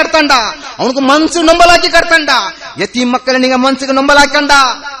ഇൻസൾട്ട് ആക്കി കടത്തണ്ട അവനക്ക് മനസ്സ് നൊമ്പലാക്കി കടത്തണ്ട യതീം മക്കളെ നിങ്ങൾ മനസ്സിಗೆ നൊമ്പലാക്കണ്ട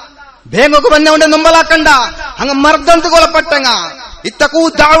ബേങ്ങൊക്കെ ബന്നോണ്ട് നൊമ്പലാക്കണ്ട അങ്ങ് മർദ്ദന്ത് കൊലപ്പെട്ടങ്ങ ഇത്തഖൂ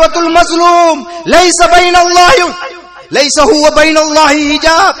ദഅവത്തുൽ മസ്ലൂം ലൈസ ബൈനല്ലാഹി ليس هو بين الله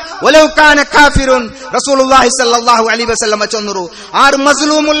حجاب ولو كان كافر رسول الله صلى الله عليه وسلم ചൊന്നರು ആർ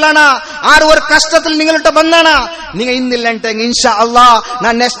മസ്ലൂമുള്ളന ആർ ഒരു കഷ്ടത്തിൽ നിങ്ങളുടെ ബന്ധന നിങ്ങൾ ഇന്നില്ല ಅಂತ ഇൻഷാ അല്ലാഹ്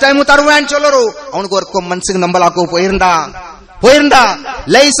ഞാൻ നെക്സ്റ്റ് ടൈം തരുവാൻ ചൊല്ലರು ಅವನಿಗೆ ವರ್ಕೊ ಮನಸ್ಸಿಗೆ ನಂಬಲಾಕೋ പോയിരണ്ടാ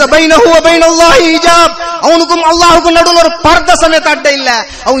ലൈസ ബൈനഹു വബൈനല്ലാഹി ഹിജാബ് അവനുക്കും അല്ലാഹുക്കും നടുവിൽ ഒരു പർദ സಮೇತ അഡ്ഡ ഇല്ല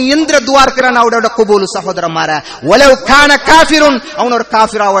അവൻ എന്ത്ര ദ്വാർക്കറാണ് അവിടെ കബൂൽ സഹോദരന്മാരെ വലൗ കാന കാഫിറുൻ അവനൊരു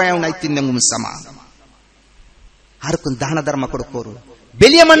കാഫിറാവണൈത്തിന്നെങ്കും സമ ആർക്കും ദാനധർമ്മ കൊടുക്കോರು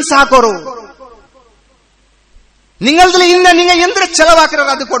വലിയ മനസ്സ് ಹಾಕೋರು നിങ്ങളിൽ ഇന്ന നിങ്ങൾ എന്ത്ര ചെലവാക്കറ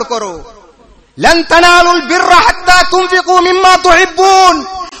അത് കൊടുക്കോರು ലൻ തനാലുൽ ബിർറ ഹത്താ തുൻഫിഖു മിമ്മാ തുഹിബ്ബൂൻ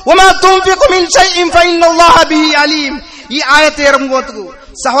വമാ തുൻഫിഖു മിൻ ഷൈഇൻ ഫഇന്നല്ലാഹ ബിഹി അലീം ഈ ആയത്ത് ഇറങ്ങുമ്പോഴത്തേക്കു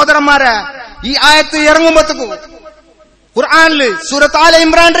സഹോദരന്മാരെ ഈ ആയത്ത് ഇറങ്ങുമ്പോഴത്തേക്കു ഖുർആനിൽ സൂറത്ത് ആല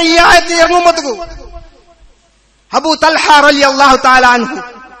ഇമ്രാന്റെ ഈ ആയത്ത് ഇറങ്ങുമ്പോഴത്തേക്കു അബൂ തൽഹ റളിയല്ലാഹു തആല അൻഹു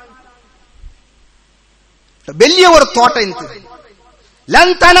വലിയ ഒരു തോട്ട എനിക്ക് ലൻ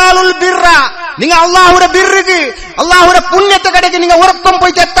തനാലുൽ ബിർറ നിങ്ങൾ അല്ലാഹുവിന്റെ ബിർറിക്ക് അല്ലാഹുവിന്റെ പുണ്യത്തെ കടക്ക് നിങ്ങൾ ഉറക്കം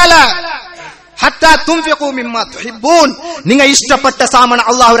പോയി എത്തല ഹത്താ തുൻഫിഖു മിമ്മാ തുഹിബ്ബൂൻ നിങ്ങൾ ഇഷ്ടപ്പെട്ട സാമാന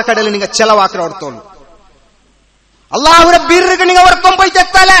അല്ലാഹുവിന്റെ കടയിൽ നിങ്ങൾ ചെലവാക്കറ ഓർത്തോളൂ അല്ലാഹുവിന്റെ ബിർറിക്ക് നിങ്ങൾ ഉറക്കം പോയി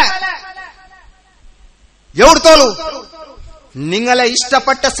എത്തല എവിടുത്തോളൂ നിങ്ങളെ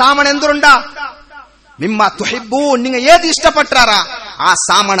ഇഷ്ടപ്പെട്ട സാമാന എന്തുണ്ടാ മിമ്മാ തുഹിബ്ബൂൻ നിങ്ങൾ ഏത് ഇഷ്ടപ്പെട്ടാറാ ആ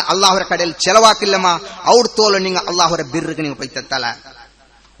സാമാന അല്ലാഹുവിന്റെ കടയിൽ ചെലവാക്കില്ലമ്മ ഔർത്തോളൂ നിങ്ങൾ അല്ലാഹുവിന്റെ ബിർറിക്ക് നിങ്ങൾ പോയി എത്തല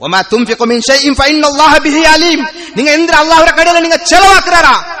വമാ തുൻഫിഖു മിൻ ഷൈഇൻ ഫഇന്നല്ലാഹ ബിഹി അലീം നിങ്ങൾ എന്ത് അല്ലാഹുവിന്റെ കടയിൽ നിങ്ങൾ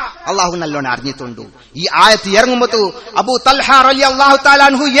ചെലവാക്കറാ അല്ലാഹു നല്ലോണം അറിഞ്ഞിട്ടുണ്ട് ഈ ആയത്ത് ഇറങ്ങുമ്പോൾ അബൂ തൽഹ റളിയല്ലാഹു തആല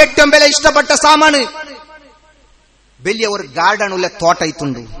അൻഹു ഏറ്റവും വലിയ ഇഷ്ടപ്പെട്ട സാമാന് വലിയ ഒരു ഗാർഡൻ ഉള്ള തോട്ട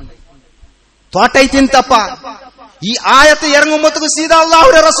ഇത്തിന്തപ്പ ഈ ആയത്ത് ഇറങ്ങുമ്പോൾ സീദാ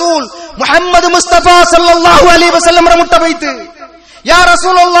അല്ലാഹുവിന്റെ റസൂൽ മുഹമ്മദ് മുസ്തഫ സല്ലല്ലാഹു അലൈഹി വസല്ലം മുട്ട പോയിട്ട് യാ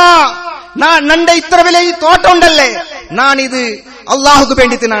റസൂലുള്ളാഹ് നന്റെ ഇത്ര വലിയ ഈ തോട്ടം ഉണ്ടല്ലേ ഞാനിത് അല്ലാഹുക്ക്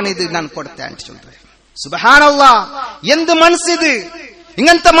വേണ്ടിയിട്ട് ഞാൻ കൊടുത്തേൻ സുബ്ഹാനല്ലാഹ് എന്ത് മനസ്സിത്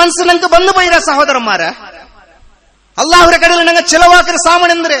ഇങ്ങനത്തെ മനസ്സ് ഞങ്ങൾക്ക് വന്നു പോയിര സഹോദരന്മാരെ അല്ലാഹുവിന്റെ കടയിൽ ഞങ്ങൾ ചെലവാക്കുന്ന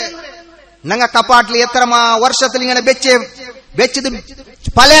സാമാൻ എന്ത് ഞങ്ങൾ കപ്പാട്ടിൽ എത്ര വർഷത്തിൽ ഇങ്ങനെ വെച്ചത്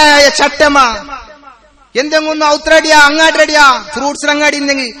പല ചട്ടമ എന്തെങ്കിലും ഔത്രടിയാ അങ്ങാടടിയാ ഫ്രൂട്ട്സ് അങ്ങാടി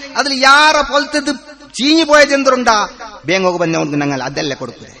ഉണ്ടെങ്കിൽ അതിൽ യാറ പോലത്തത് ചീഞ്ഞു പോയത് എന്തുണ്ടാ ബേങ്ങോക്ക് വന്നവർക്ക് ഞങ്ങൾ അതല്ലേ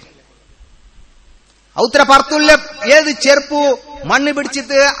കൊടുക്കുക ഔത്ര പറത്തുള്ള ഏത് ചെറുപ്പു മണ്ണ്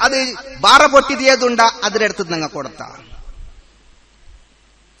പിടിച്ചിട്ട് അത് ബാറ പൊട്ടിയത് ഏതുണ്ടാ അതിലെടുത്ത് ഞങ്ങൾ കൊടുത്ത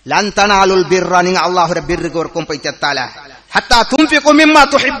ലൻ തനാലുൽ ബിർറ നിങ്ങ അല്ലാഹുവിന്റെ ബിർറിಗೆ ഓർക്കും പൈത്തത്താല ഹത്താ തുംഫിഖു മിമ്മാ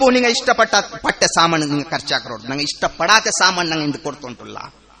തുഹിബ്ബു നിങ്ങ ഇഷ്ടപ്പെട്ട സാമാൻ നിങ്ങ ಖರ್ಚಾಕರೋಡು ನಂಗೆ ಇಷ್ಟಪಡಾತ ಸಾಮಾನ್ ನಂಗೆ ಇಂದು ಕೊಡ್ತುಂಟಲ್ಲ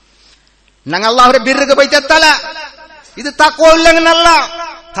ನಂಗೆ ಅಲ್ಲಾಹ್ರ ಬಿರ್ರಿಗೆ ಬೈತತ್ತಲ್ಲ ಇದು ತಕ್ವಾ ಉಲ್ಲಂಘನಲ್ಲ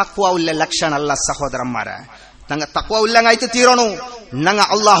ತಕ್ವಾ ಉಲ್ಲ ಲಕ್ಷಣ ಅಲ್ಲ ಸಹೋದರಮ್ಮರ ನಂಗೆ ತಕ್ವಾ ಉಲ್ಲಂಘ ಆಯ್ತು ತೀರೋಣು ನಂಗೆ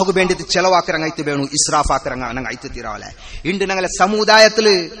അല്ലാഹുക്ക് വേണ്ടിട്ട് ചെലവാക്കറങ്ങായിട്ട് വേണു ഇസ്രാഫ് ആക്കറങ്ങ ನಂಗೆ ആಯ್ತು തീരാവല ഇണ്ട് ഞങ്ങളെ സമുദായത്തിൽ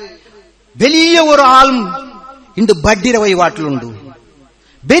വലിയ ഒരു ആളും ഇണ്ട് ബഡ്ഡിര വഴിപാട്ടിലുണ്ട്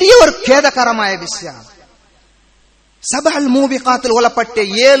വലിയ ഒരു ഖേദകരമായ വിഷയം സബഹൽ മൂബിഖാത്തിൽ ഒലപ്പെട്ടെ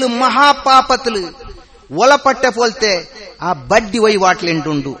 7 മഹാപാപത്തിൽ ഒലപ്പെട്ട പോലത്തെ ആ ബഡ്ഡി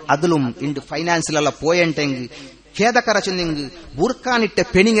വഴിപാട്ടിലുണ്ട് അതിലും ഇണ്ട് ഫൈനാൻസിലെല്ലാം പോയെങ്കിൽ ഖേദകര ചെന്നെങ്കിൽ ബുർക്കാനിട്ട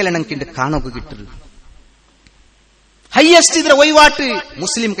പെണിങ്ങളെ ഞങ്ങൾക്ക് കാണുക കിട്ടു ഹയ്യസ്റ്റ് ഇದ್ರ ವಹಿವಾಟು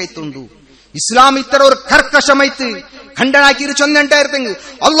ಮುಸ್ಲಿಂ ಕೈತುಂಡು ಇಸ್ಲಾಂ ಇತರ ഒരു ಕರ್ಕಶಮೈತು ಖಂಡನಾಕಿರು ಚೊಂದಂಟ ಇರ್ತೆಂಗ್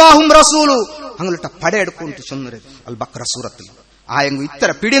ಅಲ್ಲಾಹುಂ ರಸೂಲು ಅಂಗಲಟ ಪಡೆ ಎಡ್ಕೊಂತು ಚೊನ್ನರೆ ಅಲ್ ಬಕ್ರ ಸೂರത്തിൽ ആയെങ്കിൽ ഇത്ര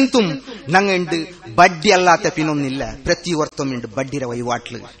പിടിന്തും ഞങ്ങളുണ്ട് ബഡ്ഡി അല്ലാത്ത പിന്നൊന്നില്ല പ്രതിവർത്തമുണ്ട് ബഡ്ഡിയുടെ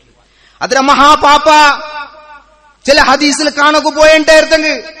വഴിപാട്ടില് അതിര മഹാപാപ ചില ഹദീസിൽ കാണുക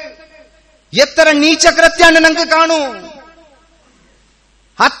പോയിട്ടായിരുന്നെങ്കിൽ എത്ര നീചകൃത്യാണ് ഞങ്ങൾക്ക് കാണൂ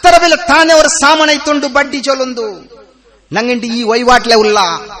അത്ര വില താനെ ഒരു സാമണയിത്തുണ്ട് ബഡ്ഡി ചൊല്ലുന്നു ഞങ്ങളുടെ ഈ വഴിപാട്ടിലെ ഉള്ള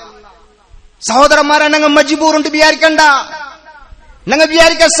സഹോദരന്മാരെ ഞങ്ങൾ മജ്ബൂറുണ്ട് വിചാരിക്കണ്ട ഞങ്ങൾ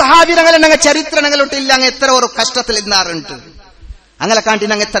വിചാരിക്ക സഹാബി ഞങ്ങളെ ചരിത്ര ഞങ്ങളൊട്ടില്ല അങ്ങ് എത്ര ഒരു കഷ്ടത്തിൽ ഇന്നാറുണ്ട് അങ്ങനെ കാണ്ടി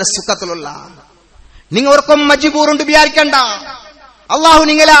ഞങ്ങൾ എത്ര സുഖത്തിലുള്ള നിങ്ങൾക്കും മജ്ബൂറുണ്ട് വിചാരിക്കണ്ട അള്ളാഹു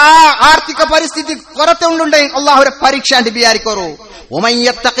നിങ്ങളെ ആ ആർത്ഥിക പരിസ്ഥിതി കൊറത്തെ ഉണ്ടുണ്ടെങ്കിൽ അള്ളാഹുരെ പരീക്ഷ വിചാരിക്കോറു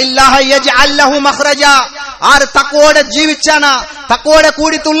ആര് തക്കോടെ ജീവിച്ചാന തക്കോടെ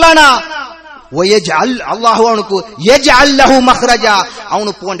കൂടി തുള്ളാന അള്ളാഹു അവനുക്ക്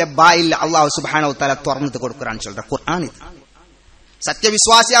അവന് പോന്റെ ബായിൽ അള്ളാഹു സുബ്ഹാനഹു തആല തുറന്നിട്ട് കൊടുക്കുറാൻ ചൊല്ലുற ഖുർആൻ ഇത്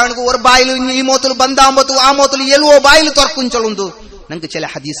സത്യവിശ്വാസി അവനുക്ക് ഒരു ബായിൽ ഈ മോത്തിൽ ബന്ധാകുമ്പോ ആ മോത്തിൽ എലുവോ ബായിൽ തുറക്കും ചൊല്ലുന്നു ഞങ്ങൾക്ക് ചില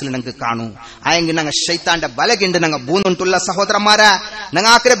ഹദീസിൽ ഞങ്ങൾക്ക് കാണൂ ആയെങ്കിൽ ഞങ്ങൾ ശൈത്താന്റെ ബലകുണ്ട് ഞങ്ങൾ ബൂന്നുണ്ടുള്ള സഹോദരന്മാരെ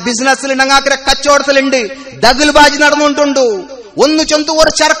ഞങ്ങാക്കിற ബിസിനസ്സിൽ ഞങ്ങാക്കിற കച്ചവടത്തിലുണ്ട് ദഗൽബാജി നടന്നുകൊണ്ടുണ്ട് ഒന്ന് ചൊന്തു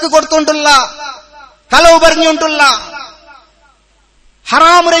ഒരു ചരക്ക് കൊടുത്തുകൊണ്ടുള്ള കളവ് പറഞ്ഞുകൊണ്ടുള്ള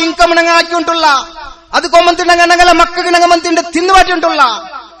ഹറാമുര ഇൻകം ഞങ്ങൾ ആക്കിക്കൊണ്ടുള്ള അത് കൊമ്മത്തി ഞങ്ങളെ മക്കൾക്ക് ഞങ്ങൾ മന്തിന്റെ തിന്നുമാറ്റിട്ടുള്ള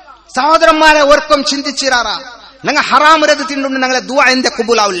സഹോദരന്മാരെ ഓർക്കും ചിന്തിച്ചിരാറ ഞങ്ങൾ ഹറാമുരത് തിന്നുണ്ട് ഞങ്ങളെ ദുആ എന്തെ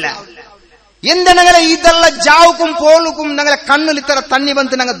കബൂലാവില്ല എന്റെ ഞങ്ങളെ ഇതെല്ല ജാവുക്കും പോളുക്കും ഞങ്ങളെ കണ്ണിൽ ഇത്ര തന്നി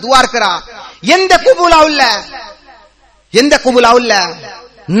ബന്ത് ഞങ്ങൾ ദുആർക്കറ എന്റെ കബൂലാവില്ല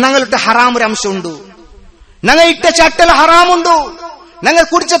ഞങ്ങളുടെ ഹറാമുര അംശമുണ്ട് ഞങ്ങൾ ഇട്ട ചട്ടൽ ഹറാമുണ്ട് ഞങ്ങൾ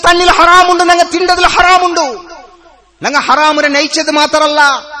കുടിച്ച തണ്ണിൽ ഹറാമുണ്ട് ഞങ്ങൾ തിണ്ടതിൽ ഹറാമുണ്ട് ഞങ്ങൾ ഹറാമുര നയിച്ചത് മാത്രമല്ല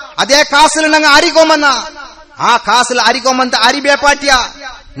അതേ കാസിൽ ഞങ്ങൾ അരികൊമെന്ന ആ കാസിൽ അരികൊമെന്ന അരിബേ പാറ്റിയ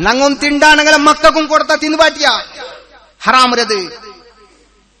ഞങ്ങൊന്ന് തിണ്ടാ ഞങ്ങളെ മക്കൾക്കും കൊടുത്ത തിന്നുപാറ്റിയ ഹറാമുരത്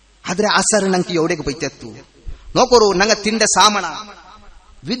ಅದ್ರ ಅಸರ್ ನಂಗೆ ಎವಡೆಗೆ ಬೈತೆತ್ತು ನೋಕೋರು ನಂಗೆ ತಿಂಡ ಸಾಮಣ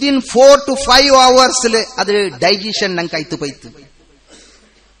ವಿದಿನ್ 4 to 5 hours ಅದ್ರ ಡೈಜೆಷನ್ ನಂಗೆ ಆಯ್ತು ಬೈತು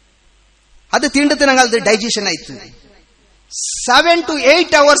ಅದು ತಿಂಡತೆ ನಂಗೆ ಅದ್ರ ಡೈಜೆಷನ್ ಆಯ್ತು 7 to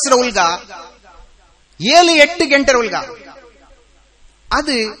 8 hours ಉಲ್ಗ 7-8 ಗಂಟೆ ಉಲ್ಗ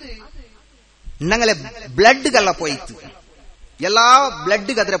ಅದು ನಂಗಲೆ ಬ್ಲಡ್ಗೆಲ್ಲ പോയിತು ಎಲ್ಲಾ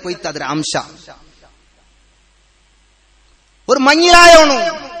ಬ್ಲಡ್ಗೆ ಅದ್ರ പോയിತು ಅದ್ರ ಅಂಶ ഒരു മങ്ങിലായവണു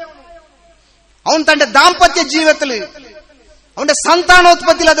അവൻ തന്റെ ദാമ്പത്യ ജീവിതത്തിൽ അവന്റെ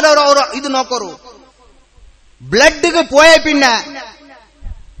സന്താനോത്പത്തിയിൽ അതിൽ ഇത് നോക്കറു ബ്ലഡ് പോയ പിന്നെ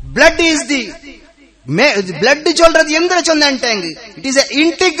ബ്ലഡ് ഈസ് ദി ബ്ലഡ് ചൊല്ലത് എന്തിനാ ചൊന്നെങ്കിൽ it is A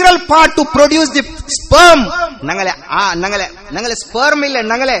integral part two produce the sperm ഞങ്ങളെ സ്പേം ഇല്ല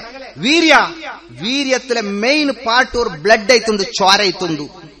ഞങ്ങളെ വീര്യത്തിലെ മെയിൻ പാർട്ട് ഒരു ബ്ലഡ് ആയിട്ടുണ്ട് ചോര ആയിട്ടുണ്ട്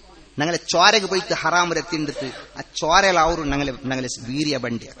ഞങ്ങളെ ചോരക്ക് പോയിട്ട് ഹറാമുരെ തിണ്ടിട്ട് ആ ചോരയിൽ ಅವರು ഞങ്ങളെ വീര്യ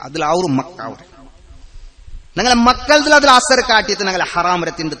ಬಂಡಿ അതിൽ ಅವರು ಮಕ್ಕ ಅವರು ഞങ്ങളെ മക്കളത്തിൽ അതിൽ അസർ കാട്ടിയിട്ട് ഞങ്ങളെ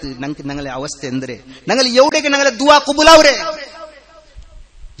ഹറാമുരെ തിണ്ടിട്ട് ഞങ്ങളെ അവസ്ഥ എന്തിരെ ഞങ്ങൾ എവിടേക്ക് ഞങ്ങളെ ദുആ കബൂലാവരെ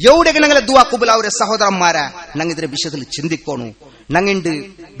ഞങ്ങളെ ദുആ കബൂലാവരെ സഹോദരന്മാരെ ഞങ്ങൾ ഇതിന്റെ വിഷയത്തിൽ ചിന്തിക്കണു ഞങ്ങണ്ട്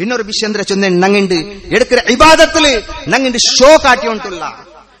പിന്നൊരു വിഷയം എന്താ ചൊന്നെ ഞങ്ങണ്ട് എടുക്കുന്ന ഇബാദത്തിൽ ഞങ്ങണ്ട് ഷോ കാട്ടിയോണ്ടുള്ള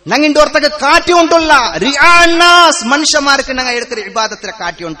ഞങ്ങളുടെ ഓർത്തൊക്കെ കാട്ടിയോണ്ടുള്ള റിയാനാസ് മനുഷ്യന്മാർക്ക് ഞങ്ങൾ എടുക്കുന്ന ഇബാദത്തിനെ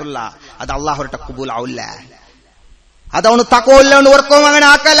കാട്ടിയോണ്ടുള്ള അത് അള്ളാഹുരുടെ കബൂലാവില്ല അതവന് തക്കോല്ല ഓർക്കും അങ്ങനെ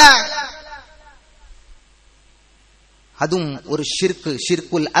ആക്കല അതും ഒരു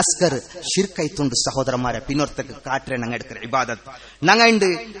ഷിർക്കുൽ അസ്കർ ഷിർക്കായിട്ടുണ്ട് സഹോദരന്മാരെ പിന്നോർത്തൊക്കെ കാട്ടിനെ ഞങ്ങൾ എടുക്കുന്ന ഇബാദത്ത് ഞങ്ങളുണ്ട്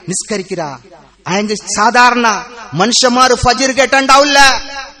നിസ്കരിക്കിற അതിന്റെ സാധാരണ മനുഷ്യന്മാർ ഫജിർ കേട്ടുണ്ടാവില്ല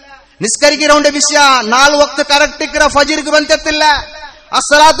നിസ്കരിக்கிறവന്റെ വിഷയ 4 വക്ത് കറക്റ്റ് ഇക്കിற ഫജിർക്ക് ಬಂತೆತ್ತಿಲ್ಲ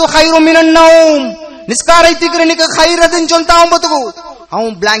ಅಸ್ಸಲಾತು ಖೈರು ಮಿನನ್ ನೌಮ್ ನಿಸ್ಕಾರ ಐತಿಗ್ರೆ ನಿಕ ಖೈರದಿನ್ ಚೊಂತ ಅಂಬತುಗು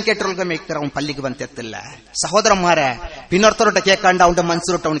ಅವನ್ ಬ್ಲಾಂಕೆಟ್ ರೊಳಗೆ ಮೇಕ್ತಾರ ಅವನ್ ಪಲ್ಲಿಗೆ ಬಂತೆತ್ತಿಲ್ಲ ಸಹೋದರന്മാരെ പിന്നോർത്തരൊട്ട കേക്കണ്ട അവന്റെ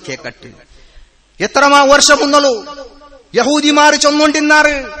മനസ്സിലൊട്ട് അവൻ കേക്കട്ട് എത്ര വർഷം മുന്നോളൂ యహూదిమారు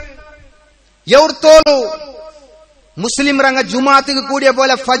చొందుంటున్నారు. ఎవరు తోలు ముస్లిం రంగ జుమాతికి కూడే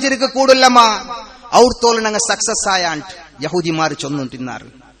പോലെ ఫజర్కి కూడుల్లమా ಅವ್ರ ತೋಲು ನಂಗೆ ಸಕ್ಸಸ್ ಆಯ ಅಂಟ್ ಯಹೂದಿಮಾರು ಚೊಂದುಂటున్నారు.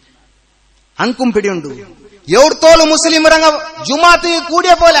 ಅಂಕುಂ ಪಿಡಿಯುಂಡು ఎవరు తోలు ముస్లిం రంగ జుమాతికి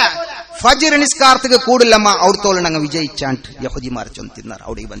కూడే പോലെ ಫಜರ್ ನಿಸ್ಕಾರ್ತಿಗೆ ಕೂಡುಲ್ಲಮ್ಮ ಅವ್ರ ತೋಲು ನಂಗೆ ವಿಜಯಿಚ್ಚ ಅಂಟ್ ಯಹೂದಿಮಾರು ಚೊಂದುಂటున్నారు.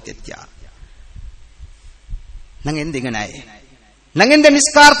 ಅವ್ರಿಗೆ ಬಂತೆತ್ಯ ನಂಗೆ ಎಂದಿಗನಾಯ್ ನಂಗೆಂದ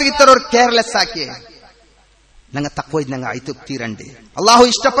ನಿಸ್ಕಾರ್ತಿಗೆ ಇತ್ತರೋರು ಕೇರ್ಲೆಸ್ ಹಾಕಿ ನಂಗೆ ತಕ್ಕೋಯ್ದು ನಂಗೆ ಆಯ್ತು ತೀರಂಡೆ ಅಲ್ಲಾಹು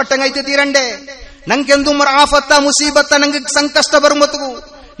ಇಷ್ಟಪಟ್ಟಂಗೆ ಆಯ್ತು ತೀರಂಡೆ ನಂಗೆಂದು ಮರ ಆಫತ್ತ ಮುಸೀಬತ್ತ ನಂಗೆ ಸಂಕಷ್ಟ ಬರುಮತ್ತು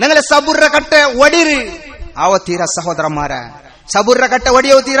ನಂಗಲೆ ಸಬುರ್ರ ಕಟ್ಟೆ ಒಡಿರಿ ಆವ ತೀರ ಸಹೋದರ ಮಾರ ಸಬುರ್ರ ಕಟ್ಟೆ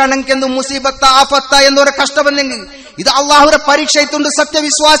ಒಡಿಯೋ ತೀರ ನಂಗೆಂದು ಮುಸೀಬತ್ತ ಆಫತ್ತ ಎಂದವರ ಕಷ್ಟ ಬಂದಂಗೆ ಇದು ಅಲ್ಲಾಹರ ಪರೀಕ್ಷೆ ಇತ್ತುಂಡು ಸತ್ಯ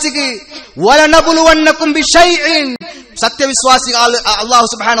ವಿಶ್ವಾಸಿಗೆ ವಲನಬುಲುವನ್ನಕುಂ ಬಿಶೈಇನ್ ಸತ್ಯ ವಿಶ್ವಾಸಿಗೆ ಅಲ್ಲಾಹು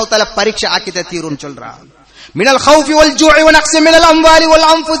ಸುಬ್ಹಾನಹು ವ ತಆಲಾ ಪರೀಕ್ಷೆ ಹಾಕಿದೆ ತೀರುನ್ ಚೊಲ್ರ ಮಿನಲ್ ಖೌಫಿ ವಲ್ ಜೂಇ ವ ನಕ್ಸಿ ಮಿನಲ್ ಅಮ್ವಾಲಿ ವಲ್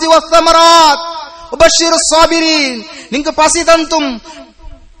ಅನ್ಫುಸಿ ವಸ್ ಸಮರಾತ್ ವಬಶ್ಶಿರು ಸ್ಸಾಬಿರೀನ್ ನಿಂಗೆ ಪಸಿದಂತುಂ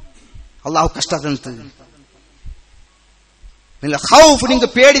ಅಲ್ಲಾಹು ಕಷ್ಟ ತಂತು ಮಿನಲ್ ಖೌಫ್ ನಿಂಗೆ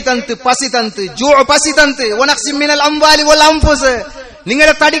ಪೇಡಿತಂತು ಪಸಿತಂತು ಜೂಅ ಪಸಿತಂತು ವ ನಕ್ಸಿ ಮಿನಲ್ ಅಮ್ವಾಲಿ ವಲ್ ಅನ್ಫುಸ್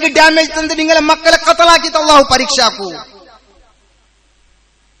ನಿಂಗಲ ತಡಿಗೆ ಡ್ಯಾಮೇಜ್ ತಂದು ನಿಂಗಲ ಮಕ್ಕಳ ಕತಲಾಕಿತ ಅಲ್ಲಾಹು ಪರೀಕ್ಷೆ ಹಾಕು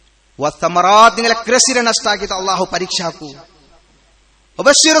ವಸ್ ಸಮರಾತ್ ನಿಂಗಲ ಕೃಷಿರ ನಷ್ಟ ಆಗಿತ ಅಲ್ಲಾಹು ಪರೀಕ್ಷೆ ಹಾಕು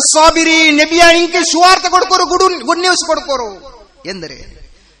ವಬಶ್ಶಿರು ಸ್ಸಾಬಿರೀನ್ ನಬಿಯ ನಿಂಗೆ ಸುವಾರ್ತೆ ಕೊಡ್ಕೋರು ಗುಡ್ ನ್ಯೂಸ್ ಕೊಡ್ಕೋರು ಎಂದರೆ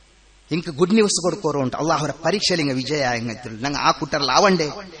ಇಂಕ ಗುಡ್ ನ್ಯೂಸ್ ಕೊಡ್ಕೋರು ಉಂಟು ಅಲ್ಲಾಹರ ಪರೀಕ್ಷೆಲಿ ಇಂಗ ವಿಜಯ ಹೆಂಗೈತಿ ನಂಗೆ ಆ ಕುಟ್ಟರಲ್ಲ ಅವಂಡೆ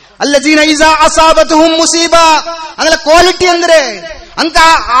ಅಲ್ಲಜೀನ ಇಜಾ ಅಸಾಬತುಹುಂ ಮುಸೀಬಾ ಅಂಗಲ ಕ್ವಾಲಿಟಿ ಅಂದ್ರೆ ಅಂಕ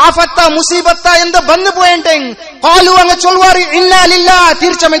ಆಫತ್ತ ಮುಸೀಬತ್ತ ಎಂದ ಬಂದು ಪೋಯಂಟೆ ಕಾಲು ಅಂಗ ಚೊಲ್ವಾರಿ ಇನ್ನ ಲಿಲ್ಲಾ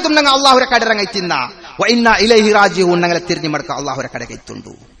ತೀರ್ಚಮೈತು ನಂಗೆ ಅಲ್ಲಾಹರ ಕಡೆರಂಗ ಐತಿನ್ನ ವ ಇನ್ನ ಇಲೈಹಿ ರಾಜಿಊನ್ ನಂಗಲ ತಿರ್ನಿ ಮಡ್ಕ ಅಲ್ಲಾಹರ ಕಡೆಗೆ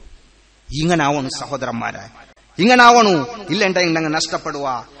ಐತುಂಡು ಹಿಂಗ ನಾವನು ಸಹೋದರಮ್ಮಾರ ಹಿಂಗ ನಾವನು ಇಲ್ಲೆಂಟ ಹಿಂಗ ನಂಗೆ ನಷ್ಟಪಡುವ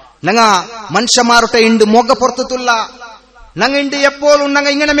ನಂಗ ಮನುಷ್ಯ ಮಾರುಟ ಇಂಡು ಮೊಗ್ಗ ಪೊರ್ತುಲ್ಲ ನಂಗೆ ಇಂಡು ಎಪ್ಪೋಲು ನಂಗೆ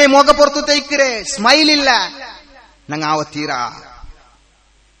ಹಿಂಗನ ಮೇ ಮೊಗ್ಗ ಪೊರ್ತುತ್ತೆ ಇಕ್ಕರೆ ಸ್ಮೈಲ್ ಇಲ್ಲ ನಂಗೆ ಆವತ್ತೀರಾ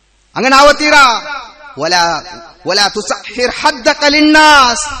ಹಂಗನ ಆವತ್ತೀರಾ ಒಲ ತುಸಹಿರ್ ಹದ್ದಕ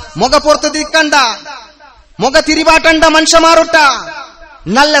ಲಿನ್ನಾಸ್ ಮೊಗ ಪೊರ್ತದ ಇಕ್ಕಂಡ ಮೊಗ ತಿರಿಬಾಟಂಡ ಮನುಷ್ಯ ಮಾರುಟ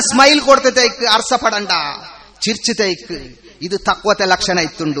ನಲ್ಲ ಸ್ಮೈಲ್ ಕೊಡ್ತೈತೆ ಇಕ್ ಅರ್ಸ ಪಡಂಡ ಚಿರ್ಚಿತೆ ಇಕ್ ಇದು ತಕ್ವತೆ ಲಕ್ಷಣ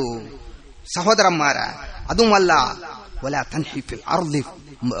ಇತ್ತುಂಡು ಸಹೋದರಮ್ಮಾರ ಅದು ಮಲ್ಲ ಒಲ ತನ್ಹಿಫಿಲ್ ಅರ್ಲಿ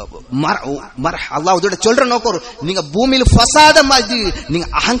ಅಲ್ಲಾಹು ದೊಡ್ಡ ಚೊಲ್ರ ನೋಕೋರು ನಿಂಗ ಭೂಮಿಲಿ ಫಸಾದ ಮಾಡಿ ನಿಂಗ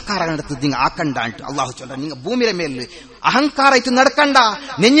ಅಹಂಕಾರ ನಡ್ತದ ನಿಂಗ ಆಕಂಡ ಅಂಟು ಅಲ್ಲಾಹು ಚೊಲ್ರ ನಿಂಗ ಭೂಮಿಯ ಮೇಲೆ ಅಹಂಕಾರ ಐತು ನಡ್ಕಂಡ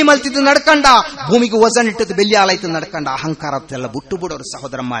ನೆഞ്ഞി ಮಲ್ತಿದ್ದು ನಡ್ಕಂಡ ಭೂಮಿಗೆ ವಜನ್ ಇಟ್ಟದ್ದು ಬೆಲ್ಲಿ ಆಲಾಯ್ತು ನಡ್ಕಂಡ ಅಹಂಕಾರ ಎಲ್ಲ ಬುಟ್ಟು ಬಿಡೋರು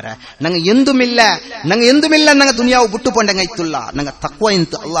ಸಹೋದರಮ್ಮಾರ ನಂಗೆ ಎಂದು ಮಿಲ್ಲ ನಂಗೆ ದುನಿಯಾವು ಬುಟ್ಟು ಪೊಂಡಂಗ ಐತುಲ್ಲ ನಂಗೆ ತಕ್ವ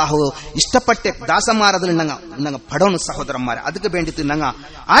ಇಂತು ಅಲ್ಲಾಹು ಇಷ್ಟಪಟ್ಟೆ ದಾಸಮಾರದಲ್ಲಿ ನಂಗೆ ಪಡೋನು ಸಹೋದರಮ್ಮಾರ ಅದಕ್ಕೆ ಬೇಂಡಿತ್ತು ನಂಗೆ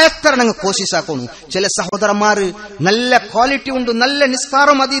ಆಯತ್ತರ ನಂಗೆ ಕೋಶಿಸಾಕೋನು ಚೆಲ ಸಹೋದರಮ್ಮಾರು ನಲ್ಲ ಕ್ವಾಲಿಟಿ ಉಂಡು ನಲ್ಲ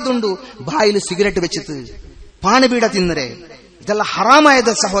ನಿಸ್ಕಾರಂ ಅದಿದುಂಡು ಬಾಯಿಲು ಸಿಗರೆಟ್ ಬೆಚ್ಚಿತು ಪಾನ ಬೀಡ ತಿಂದರೆ ಇದೆಲ್ಲ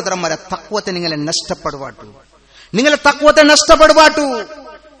ಹರಾಮಾಯದ ಸಹೋದರಮ್ಮಾರ ತಕ್ವತೆ ನಿಂಗೆಲ್ಲ ನಷ್ಟಪಡುವಾಟು ನಿಂಗೆಲ್ಲ ತಕ್ವತೆ ನಷ್ಟಪಡುವಾಟು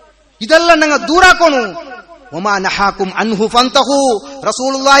ಇದೆಲ್ಲ ನಂಗೆ ದೂರ ಹಾಕೋನು ಒಮಾ ನಹಾಕುಂ ಅನ್ಹು ಫಂತಹು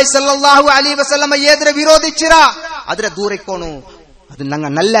ರಸೂಲುಲ್ಲಾಹಿ ಸಲ್ಲಲ್ಲಾಹು ಅಲೈಹಿ ವಸಲ್ಲಮ ಏದ್ರೆ ವಿರೋಧಿಚ್ಚಿರ ಅದ್ರ ದೂರ ಇಕ್ಕೋನು ಅದು ನಂಗೆ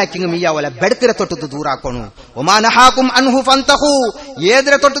ನಲ್ಲ ಹಾಕಿಂಗ ಮಿಯಾವಲ್ಲ ಬೆಡ್ತಿರ ತೊಟ್ಟದ್ದು ದೂರ ಹಾಕೋನು ಒಮಾ ನಹಾಕುಂ ಅನ್ಹು ಫಂತಹು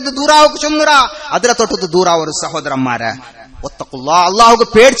ಏದ್ರೆ ತೊಟ್ಟದ್ದು ದೂರ ಹಾಕು ಚಂದ್ರ ಅದ್ರ ತೊಟ್ಟದ್ದು ದೂರ ಅವರು ಸಹೋದರಮ್ಮಾರ ಒತ್ತಕುಲ್ಲಾ ಅಲ್ಲಾಹುಗೆ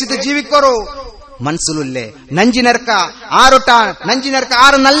ಪೇಡ್ಸಿದ ಜೀವಿಕೋರು ಮನ್ಸುಲುಲ್ಲೇ ನಂಜಿನರ್ಕ ಆರೊಟ ನಂಜಿನರ್ಕ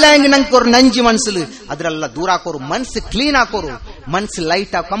ಆರು ನಲ್ಲ ಹೆಂಗ್ ನಂಕೋರು ನಂಜಿ ಮನ್ಸುಲು ಅದ್ರೆಲ್ಲ ದೂರ ಹಾಕೋರು ಮನ್ಸು ಕ್ಲೀನ್ ಹಾಕೋರು ಮನ್ಸು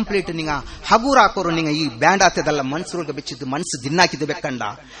ಲೈಟ್ ಕಂಪ್ಲೀಟ್ ನಿಂಗ ಹಗೂರ್ ಹಾಕೋರು ನಿಂಗ ಈ ಬ್ಯಾಂಡ್ ಆತದಲ್ಲ ಮನ್ಸುಗಳಿಗೆ ಬೆಚ್ಚಿದ್ದು ಮನ್ಸು ದಿನ್ನಾಕಿದ್ದು ಬೆಕ್ಕಂಡ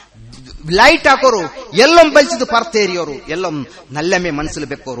ಲೈಟ್ ಹಾಕೋರು ಎಲ್ಲೊಂ ಬಲ್ಸಿದ್ದು ಪರ್ತೇರಿಯೋರು ಎಲ್ಲೊಂ ನಲ್ಲಮೆ ಮನ್ಸಲು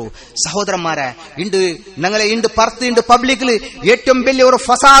ಬೆಕ್ಕೋರು ಸಹೋದರಮ್ಮಾರ ಇಂಡು ಪರ್ತ್ ಇಂಡು ಪಬ್ಲಿಕ್ ಏಟೊಂ ಬೆಲ್ಲಿ ಅವರು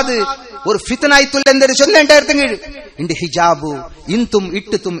ಫಸಾದ್ ஒரு ஃபித்னா ஐத்துல்லெந்தரு சொன்னேன்டா இருத்தங்க ಇಂಡು ಹಿಜಾಬು ಇಂತುಂ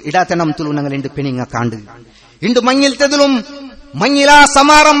ಇಟ್ಟುತುಂ ಇಡಾತನಂತುಲು ನಂಗಲ ಇಂಡು ಪೆಣಿಂಗ ಕಾಂಡು ಇಂಡು ಮಂಗಿಲ್ತೆದುಲುಂ ಮಂಗಿಲ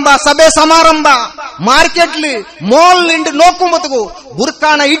ಸಮಾರಂಭ ಸಭೆ ಸಮಾರಂಭ ಮಾರ್ಕೆಟ್ಲಿ ಮಾಲ್ ಇಂಡು ನೋಕುಂಬತುಗು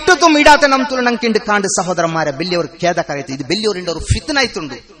ಬುರ್ಕಾನ ಇಟ್ಟುತುಂ ಇಡಾತನಂತುಲು ನಂಗೆ ಇಂಡು ಕಾಂಡು ಸಹೋದರಮ್ಮಾರ ಬೆಲ್ಲಿಯವರು ಖೇದಕಾಗೈತೆ ಇದು ಬೆಲ್ಲಿಯವರು ಇಂಡವರು ಫಿತ್ನಾ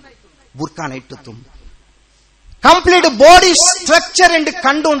ಐತುಂಡು ಬುರ್ಕಾನ ಇಟ್ಟುತುಂ ಕಂಪ್ಲೀಟ್ ಬಾಡಿ ಸ್ಟ್ರಕ್ಚರ್ ಇಂಡು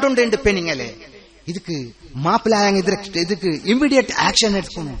ಕಂಡು ಉಂಟುಂಡು ಇಂಡು ಪೆಣಿಂಗಲೆ ಇದಕ್ಕೆ ಮಾಪ್ಲಾಯಂಗ್ ಇದಕ್ಕೆ ಇಮಿಡಿಯೇಟ್ ಆಕ್ಷನ್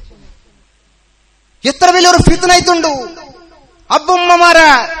ಎಡ್ಕೊಂಡು എത്ര വലിയൊരു ഫിത്നയുണ്ട് അബ്ബുമ്മമാര്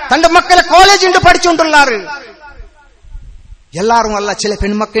തന്റെ മക്കളെ കോളേജിണ്ട് പഠിച്ചുകൊണ്ടുള്ളാറ് എല്ലാരും അല്ല ചില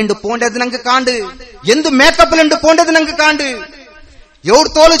പെൺമക്കളുണ്ട് പോണ്ടത് ഞങ്ങൾക്ക് കാണ്ട് എന്ത് മേക്കപ്പിലുണ്ട് പോണ്ടത് ഞങ്ങൾക്ക് കാണ്ട് എവർ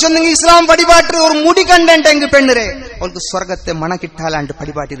തോല് ചൊന്നെങ്കിൽ ഇസ്ലാം പടിപാട്ട് ഒരു മുടി കണ്ടെങ്കിൽ പെണ്ണുരെ അവൾക്ക് സ്വർഗത്തെ മണക്കിട്ടാലാണ്ട്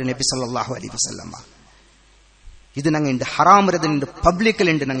പടിപാട്ടിര് നബി സല്ലല്ലാഹു അലൈഹി വസല്ലമ ഇത് ഞങ്ങൾ ഹറാമരതുണ്ട്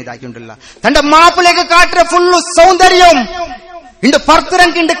പബ്ലിക്കിലുണ്ട് ഞങ്ങൾ ഇതാക്കിയിട്ടുള്ള തന്റെ മാപ്പിളേക്ക് കാട്ടുന്ന ഫുള്ള് സൗന്ദര്യം ಇಂಡು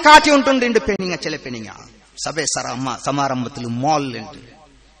ಪರ್ತರಂಕ ಇಂಡು ಕಾಟಿ ಉಂಟುಂಡು ಇಂಡು ಪೆಣಿಂಗ ಚೆಲೆ ಪೆಣಿಂಗ ಸಭೆ ಸಮಾರಂಭത്തിൽ ಮಾಲ್ ಉಂಟು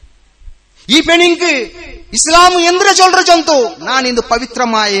ഈ പെണ്ണിക്ക് ഇസ്ലാം എന്തിനെ ചൊല്ലറ ചൊന്തു ഞാൻ ഇന്ന്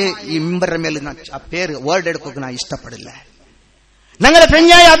പവിത്രമായ ഈ മിമ്പറിന്റെ മേൽ ആ പേര് വേർഡ് എടുക്കുക ഞാൻ ഇഷ്ടപ്പെടില്ല. ഞങ്ങളെ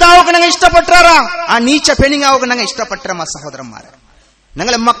പെണ്ണായി അതാവുക ഞങ്ങൾ ഇഷ്ടപ്പെട്ടാറാ, ആ നീച്ച പെണ്ണിങ്ങാവുക ഞങ്ങൾ ഇഷ്ടപ്പെട്ടരമ്മ സഹോദരന്മാരെ.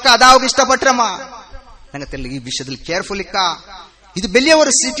 ഞങ്ങളെ മക്ക അതാവുക ഇഷ്ടപ്പെട്ടരമ്മ. ഞങ്ങൾ ഈ വിഷയത്തിൽ കെയർഫുൾ ഇക്ക. ഇത് വലിയ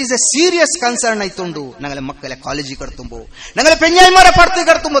ഒരു it is A serious concern ആയിത്തുണ്ടു. ഞങ്ങളെ മക്കളെ കോളേജിൽ കടത്തുമ്പോ, ഞങ്ങളെ പെഞ്ഞായിമാരെ പുറത്ത്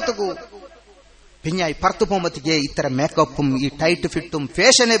കടത്തുമ്പോഴത്തേക്കു, പെഞ്ഞായി പുറത്തു പോകുമ്പോഴത്തേക്ക് ഇത്തര മേക്കപ്പും ഈ ടൈറ്റ് ഫിറ്റും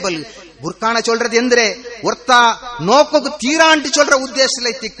ഫാഷനബിൾ ബുർക്കാണ ചൊല്ലത് എന്തിരെ ഒർത്ത നോക്കൊക്കെ തീരാണ്ട് ചൊല്ലற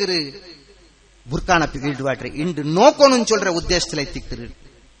ഉദ്ദേശത്തിലെ തിക്കറ് ബുർക്കാണ ഇടുവാട്ടെ ഇണ്ട് നോക്കணும் ചൊല്ലற ഉദ്ദേശത്തിലെ തിക്കറ്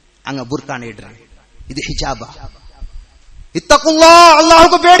അങ്ങ ബുർക്കാണ ഇടുற. ഇത് ഹിജാബ. ഇത്തഖുല്ലാ,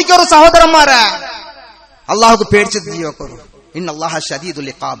 അല്ലാഹുക്ക് പേടിക്കോರು സഹോദരന്മാരെ. അല്ലാഹുക്ക് പേടിച്ചിട്ട് ജീവിക്കോರು. ഇന്നല്ലാഹ ശദീദുൽ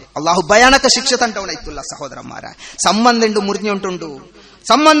ഇഖാബ്. അല്ലാഹു ഭയാനക ശിക്ഷ തണ്ടവനൈത്തുള്ള സഹോദരന്മാരെ. സംബന്ധം മുറിഞ്ഞുണ്ടുണ്ടു,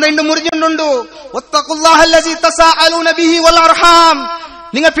 സംബന്ധം മുറിഞ്ഞുണ്ടുണ്ടു. വത്തഖുല്ലാഹല്ലസീ തസാഅലൂന ബിഹി വൽ അർഹാം.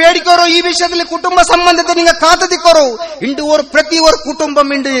 നിങ്ങൾ പേടിക്കോറോ ഈ വിഷയത്തിൽ കുടുംബ സംബന്ധത്തെ നിങ്ങൾ കാത്തുതിക്കോറോ. ഇണ്ട് ഒരു പ്രതി ഒരു കുടുംബം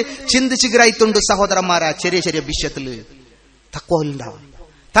ഇണ്ട് ചിന്തിച്ചുകിറായിട്ടുണ്ട് സഹോദരന്മാരെ. ചെറിയ ചെറിയ വിഷയത്തില് തക്വ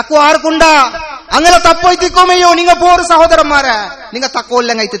തക്വ ആർക്കുണ്ടാ അങ്ങനെ തപ്പോയിത്തിക്കോമയോ നിങ്ങൾ പോറ് സഹോദരന്മാരെ. നിങ്ങൾ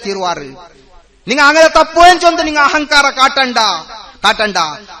തക്കോല്ലങ്ങൈത്ത് തീർവാറ്. നിങ്ങൾ അങ്ങനെ തപ്പോയും ചൊന്ത് നിങ്ങൾ അഹങ്കാര കാട്ടണ്ട.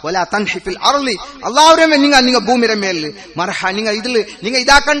 വലാ തൻഹിഫിൽ അർളി. അല്ലാഹുവേ നിങ്ങൾ ഭൂമിയുടെ മേൽ മർഹ നിങ്ങൾ ഇതില് നിങ്ങൾ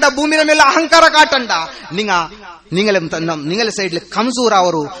ഇതാക്കണ്ട. ഭൂമിയുടെ മേൽ അഹങ്കാര കാട്ടണ്ട. നിങ്ങളെ സൈഡിൽ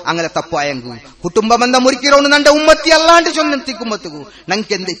കംസൂറാവറു അങ്ങനെ ತಪ್ಪಾಯಂಗು ಕುಟುಂಬ ಬಂದ ಮುರಿಕಿರೋನು ನಂಡ ಉಮ್ಮತ್ತಿ ಅಲ್ಲಾಂಟಿ ಚೊಂದಂತಿಕ್ಕುಮ್ಮತ್ತಿಗೂ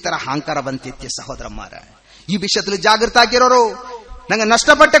ನಂಗೆಂದ ಇತರ ಅಹಂಕಾರ ಬಂತಿತ್ಯ ಸಹೋದರಮ್ಮಾರ. ಈ ವಿಷಯದಲ್ಲಿ ಜಾಗೃತ ಆಗಿರೋರು ನಂಗೆ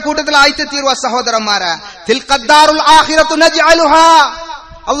ನಷ್ಟಪಟ್ಟ ಕೂಟದಲ್ಲಿ ಆಯ್ತಿರುವ ಸಹೋದರಮ್ಮಾರ. ತಿಲ್ಕದ್ದಾರುಲ್ ಆಖಿರತು ನಜ್ಅಲುಹಾ.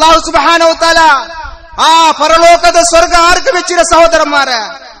 ಅಲ್ಲಾಹು ಸುಬ್ಹಾನಹು ವ ತಆಲಾ ಆ ಪರಲೋಕದ ಸ್ವರ್ಗ ಆರ್ಕೆ ಬೆಚ್ಚಿರ ಸಹೋದರಮ್ಮಾರ.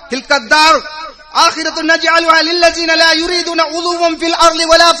 ತಿಲ್ಕದ್ದಾರು ಆಖಿರತು ನಜ್ಅಲುಹಾ ಲಿಲ್ಲಜೀನ ಲಾ ಯುರೀದುನ ಉಲುವಂ ಫಿಲ್ ಅರ್ಲಿ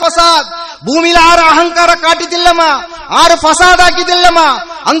ವಲಾ ಫಸಾದ್. ಭೂಮಿಲ ಆರ ಅಹಂಕಾರ ಕಾಟಿದಿಲ್ಲಮ್ಮ, ಆರು ಫಸಾದ್ ಹಾಕಿದಿಲ್ಲಮ್ಮ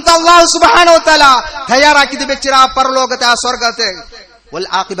ಅಂತ ಅಲ್ಲಾಹು ಸುಬ್ಹಾನಹು ವ ತಆಲಾ ತಯಾರಾಕಿದ ಬೆಚ್ಚಿರ ಆ ಪರಲೋಕದ ಆ ಸ್ವರ್ಗತೆ. ವಲ್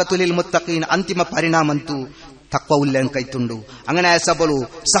ಆಕಿಬತು ಲಿಲ್ ಮುತ್ತಖೀನ್. ಅಂತಿಮ ಪರಿಣಾಮಂತೂ തക്വ ഉല്ലൻ കൈത്തുണ്ടു. അങ്ങനെ സബലു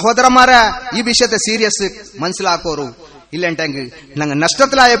സഹോദരന്മാരെ ഈ വിഷയത്തെ സീരിയസ് മനസ്സിലാക്കോറു. ഇല്ലെങ്കിൽ ഞങ്ങൾ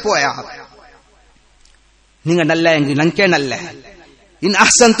നഷ്ടത്തിലായ പോയാ നിങ്ങൾ നല്ല എങ്കിൽ നങ്കേ നല്ല. ഇൻ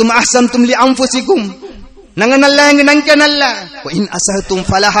അഹ്സൻതും അഹ്സൻതും ലി അൻഫുസികും. ഞങ്ങൾ നല്ല എങ്കിൽ നങ്കേ നല്ല. ഇൻ അസഹ്തും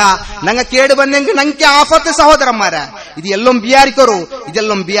ഫലഹ. ഞങ്ങൾ കേട് വന്നെങ്കിൽ നങ്കേ ആഫത്ത് സഹോദരന്മാരെ. ഇത് എല്ലാം ബിയാരിക്കോറു.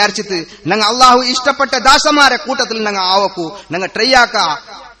 ഇതെല്ലാം ബിയാരിച്ചിട്ട് ഞങ്ങൾ അള്ളാഹു ഇഷ്ടപ്പെട്ട ദാസമാരെ കൂട്ടത്തിൽ ഞങ്ങൾ ആവക്കൂ. ഞങ്ങൾ ട്രൈ ആക്ക.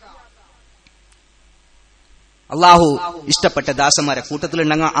 അള്ളാഹു ഇഷ്ടപ്പെട്ട ദാസന്മാരെ കൂട്ടത്തിൽ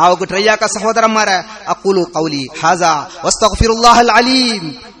ഞങ്ങൾ ആവക്ക് ട്രൈയാക്ക സഹോദരന്മാരെ. അഖൂലു ഖൗലി ഹാസാ വസ്തഗ്ഫിറുല്ലാഹൽ അലീം.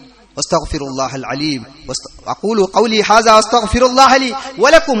 വസ്തഗ്ഫിറുല്ലാഹൽ അലീം. അഖൂലു ഖൗലി ഹാസാ വസ്തഗ്ഫിറുല്ലാഹ ലി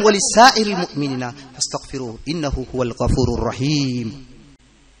വലക്കും വലിസാഇരിൽ മുഅ്മിനീന ഫസ്തഗ്ഫിറൂ ഇന്നഹു ഹുവൽ ഗഫൂറുർ റഹീം.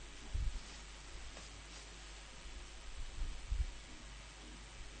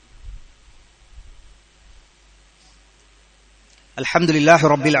 الحمد لله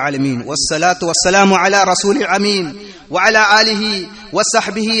رب العالمين والصلاة والسلام على رسول الأمين وعلى آله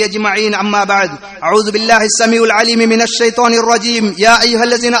وصحبه أجمعين. أما بعد أعوذ بالله السميع العليم من الشيطان الرجيم. يا أيها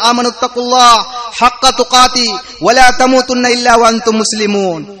الذين آمنوا اتقوا الله حق تقاته ولا تموتن إلا وأنتم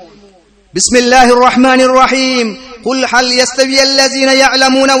مسلمون. بسم الله الرحمن الرحيم. قل هل يستوي الذين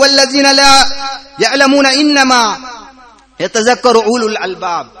يعلمون والذين لا يعلمون إنما يتذكر أولو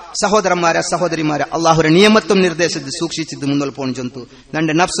الألباب. സഹോദരന്മാരെ സഹോദരിമാരെ, അള്ളാഹുര നിയമത്തും നിർദ്ദേശിച്ച് സൂക്ഷിച്ചിട്ട് മുന്നോട്ട് പോണിച്ചു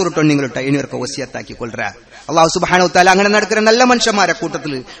നന്റെ നഫ്സുരുട്ടോ നിങ്ങളിട്ട ഇനിവർക്ക് വസിയത്താക്കിക്കൊള്ളുക. അള്ളാഹു സുബ്ഹാനഹു വ തആല അങ്ങനെ നടക്കുന്ന നല്ല മനുഷ്യന്മാരെ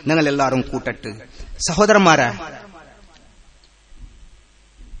കൂട്ടത്തിൽ നിങ്ങൾ എല്ലാവരും കൂട്ടട്ട്. സഹോദരന്മാരെ,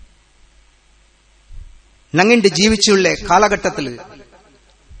 ഞങ്ങളുടെ ജീവിച്ചുള്ള കാലഘട്ടത്തിൽ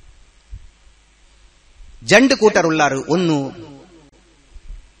രണ്ട് കൂട്ടറുള്ളാറ്. ഒന്ന്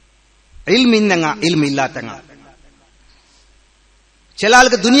ഇൽമിന്നങ്ങ ഇൽമില്ലാത്തങ്ങ. ചില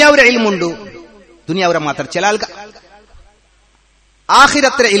ആൾക്ക് ദുനിയാവുര ഇൽമുണ്ട്, ദുനിയാവുര മാത്രം. ചില ആൾക്ക്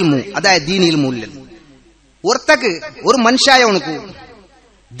ആഖിറത്തിലെ ഇൽമു, അതായത് ദീനി ഇൽമു ഇല്ല. ഒർത്തക്ക് ഒരു മനുഷ്യായവനക്ക്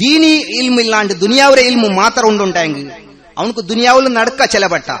ദീനി ഇൽമില്ലാണ്ട് ദുനിയാവുര ഇൽമു മാത്രം ഉണ്ടുണ്ടായെങ്കിൽ അവനക്ക് ദുനിയാവിൽ നടക്ക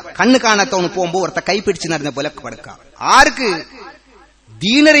ചിലപ്പെട്ട കണ്ണ് കാണാത്തവന് പോകുമ്പോ ഒർത്ത കൈ പിടിച്ച് നടന്ന പോലെ പടക്ക. ആർക്ക്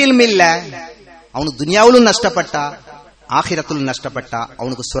ദീനര ഇൽമില്ല അവന് ദുനിയാവിലും നഷ്ടപ്പെട്ട ആഖിറത്തിലും നഷ്ടപ്പെട്ട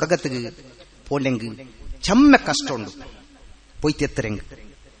അവനക്ക് സ്വർഗത്തിക്ക് പോലെങ്കിൽ ചമ്മ കഷ്ടമുണ്ട്. പോയിട്ട് എത്തരെങ്കിൽ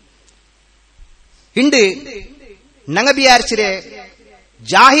ഇണ്ട് ഞങ്ങ വിചാരിച്ചേ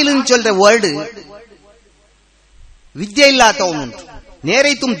ജാഹിലെന്ന് ചൊല്ലുന്ന വേർഡ് വിദ്യ ഇല്ലാത്തവനുണ്ട്.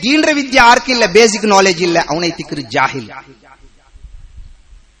 നേരെത്തും ദീനര വിദ്യ ആർക്കില്ല, ബേസിക് നോളജ് ഇല്ല, അവനൈത്തിക്കൊരു ജാഹിൽ.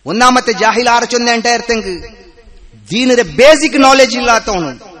 ഒന്നാമത്തെ ജാഹിൽ ആറ് ചൊന്നേണ്ടെങ്കിൽ ദീനര ബേസിക് നോളജ്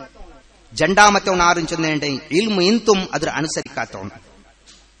ഇല്ലാത്തവನು. രണ്ടാമത്തവൻ ആരും ചൊന്നേണ്ട ഇൽമു ഇന്തും അದ್ರ അനുസരിക്കാത്തവನು.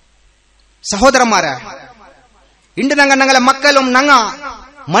 സഹോദരന്മാരെ, ഇണ്ട് ഞങ്ങളെ മക്കളും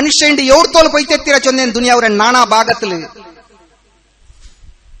മനുഷ്യന്റെ എവിടത്തോളം പൊയ്ത്തെത്തിര ചൊന്നേൻ ദുനിയാവുരെ നാനാ ഭാഗത്തില്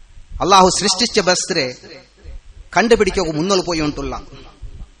അള്ളാഹു സൃഷ്ടിച്ച ബസ്രെ കണ്ടുപിടിക്കുക മുന്നോട്ട് പോയി ഉണ്ടുള്ള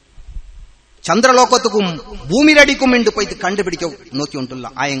ചന്ദ്രലോകത്തുക്കും ഭൂമിരടിക്കും വേണ്ടി പോയി കണ്ടുപിടിക്കുക നോക്കിയിട്ടുള്ള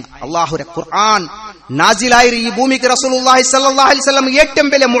അള്ളാഹുരെ ഖുർആൻ നാജിലായിരു ഈ ഭൂമിക്ക് റസൂലുള്ളാഹി സ്വല്ലല്ലാഹു അലൈഹി വസല്ലം ഏറ്റവും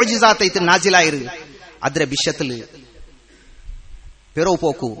വലിയ മുഅ്ജിസാത്ത് ഇത് നാജിലായിരു ಅದರ ವಿಷಯದಲ್ಲಿ ಪೆರೋ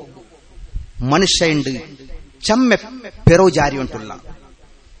ಪೋಕು ಮನುಷ್ಯ ಇಂಡು ಚಮ್ಮೆ ಪೆರೋ ಜಾರಿ ಉಂಟುಲ್ಲ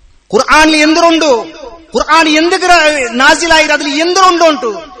ഖുർആനിൽ എന്തുണ്ട് ഖുർആൻ എന്തൊക്കെ നാസിലായി അതിൽ എന്തുണ്ട്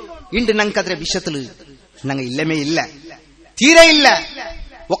ഉണ്ടു ಇಂಡು ನಂಗೆ ಅದರ ವಿಷಯದಲ್ಲಿ ನಂಗೆ ಇಲ್ಲಮೇ ಇಲ್ಲ ತೀರೇ ಇಲ್ಲ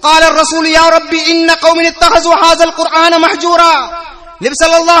وقال الرسول يا ربي ان قوم اتخذوا هذا القرآن مهجورا ನಬಿ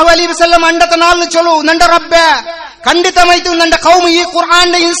ಸಲ್ಲಲ್ಲಾಹು ಅಲೈಹಿ ವಸಲ್ಲಂ ಅಂಡತ ನಾಲ್ಕು ಚಲೋ ನಂಡ ರಬ್ಬೆ ಖಂಡಿತವಾಯಿತು ನಂಡ ಕೌಮು ಈ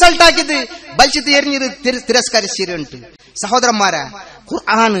ഖുർആൻ ಇನ್ಸಲ್ಟ್ ಆಗಿದೆ ಬಲ್ಚಿತ ಎರ್ನಿರು ತಿರಸ್ಕರಿಸಿರಿ ಉಂಟು ಸಹೋದರಮಾರ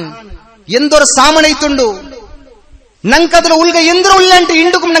ഖുർആൻ ಎಂದೊರು ಸಾಮಣೈತುಂಡು ನಂಗದ್ರ ಉಲ್ಗ ಎಂದ್ರ ಉಳ್ಳಂಟು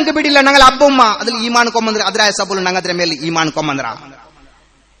ಇಂಡುಕು ನಂಗೆ ಬಿಡಿಲ್ಲ ನಂಗಲ ಅಬ್ಬಮ್ಮ ಅದ್ರಲ್ಲಿ ಈಮಾನ್ ಕೊಂಬಂದ್ರೆ ಅದ್ರ ಸಬಲು ನಂಗದ್ರ ಮೇಲೆ ಈಮಾನ್ ಕೊಂಬಂದ್ರ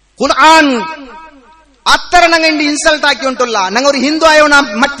ഖുർആൻ ಅತ್ತರ ನಂಗೆ ಇನ್ಸಲ್ಟ್ ಹಾಕಿ ಉಂಟುಲ್ಲ ನಂಗೆ ಅವ್ರು ಹಿಂದೂ ಆಯೋಣ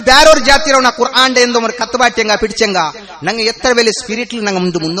ಮತ್ತೆ ಬೇರೆಯವ್ರ ಜಾತಿ ಇರೋಣ ഖുർആൻ ಎಂದು ಅವ್ರ ಕತ್ತಬಾಟ್ಯಂಗ ಪಿಡಿಚಂಗ ನಂಗೆ ಎತ್ತರ ಮೇಲೆ ಸ್ಪಿರಿಟ್ ನಂಗೆ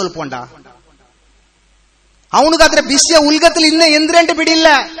ಮುಂದೆ ಮುನ್ನೋಲ್ಪೊಂಡ ಅವನಿಗಾದ್ರೆ ಬಿಸಿಯ ಉಲ್ಗത്തിൽ ಇನ್ನ ಎಂದ್ರೆಂಟು ಬಿಡಿಲ್ಲ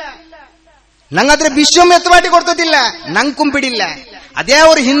ನಂಗಾದ್ರೆ ಬಿಶ್ವಂ ಎತ್ತಬಾಟಿ ಕೊಡ್ತದಿಲ್ಲ ನಂಗೂ ಬಿಡಿಲ್ಲ ಅದೇ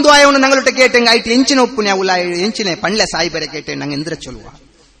ಅವ್ರು ಹಿಂದೂ ಆಯೋಣ ನಂಗಳೊಟ್ಟ ಕೇಟಂಗ ಆಯ್ತು ಎಂಚಿನ ಒಪ್ಪು ಉಲ್ಲ ಎಂಚಿನ ಪಂಡ್ಲೆ ಸಾಯಿ ಬೇರೆ ಕೇಟೆ ನಂಗೆ ಎಂದ್ರೆ ಚೊಲ್ವ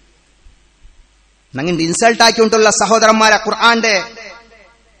ನಂಗೆ ಇನ್ಸಲ್ಟ್ ಹಾಕಿ ಉಂಟುಲ್ಲ ಸಹೋದರಮ್ಮಾರ ഖുർആന്റെ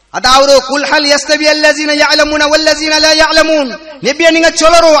ಅದಾವರು ಕುಲ್ ಹಲ್ ಯಸ್ತವಿ ಅಲ್ಲಜೀನ ಯಅಲಮೂನ ವಲ್ಲಜೀನ ಲಾ ಯಅಲಮೂನ್ ನಬಿಯ ನಿಂಗ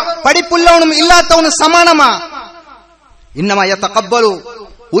ಚೊಲರು ಪಡಿಪುಲ್ಲವನು ಇಲ್ಲಾತವನು ಸಮಾನಮ ಇನ್ನಮ ಯತಕಬ್ಬಲು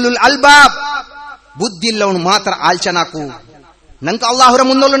ಉಲುಲ್ ಅಲ್ಬಾಬ್ ಬುದ್ಧಿ ಇಲ್ಲವನು ಮಾತ್ರ ಆಲ್ಚನಾಕು ನಂಗೆ ಅಲ್ಲಾಹುರ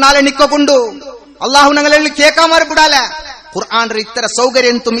ಮುನ್ನೋಲು ನಾಳೆ ನಿಕ್ಕೊಂಡು ಅಲ್ಲಾಹು ನಂಗಲೆಲ್ಲಿ ಕೇಕ ಮಾರಿ ಬಿಡಾಲ ഖുർആൻ ಇತ್ತರ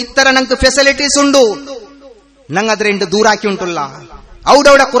ಸೌಕರ್ಯ ಎಂತು ಇತ್ತರ ನಂಗೆ ಫೆಸಿಲಿಟೀಸ್ ಉಂಡು ನಂಗದ್ರ ಇಂಡು ದೂರ ಹಾಕಿ ಉಂಟುಲ್ಲ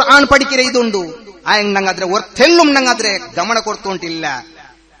ಔಡೌಡ ഖുർആൻ ಪಡಿಕಿರೆ ಇದುಂಡು ಆಯಂಗ್ ನಂಗದ್ರೆ ಒರ್ಥೆಲ್ಲುಂ ನಂಗದ್ರೆ ಗಮನ ಕೊಡ್ತು ಉಂಟಿಲ್ಲ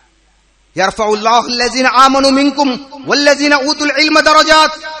ಯರ್ಫಉಲ್ಲಾಹು ಅಲ್ಲಜೀನ ಆಮನು ಮಿನ್ಕುಂ ವಲ್ಲಜೀನ ಊತುಲ್ ಇಲ್ಮ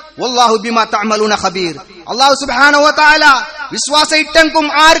ದರಜಾತ್ ವಲ್ಲಾಹು ಬಿಮಾ ತಅಮಲೂನ ಖಬೀರ್ ಅಲ್ಲಾಹು ಸುಬ್ಹಾನಹು ವ ತಆಲಾ ವಿಶ್ವಾಸ ಇಟ್ಟಂಕುಂ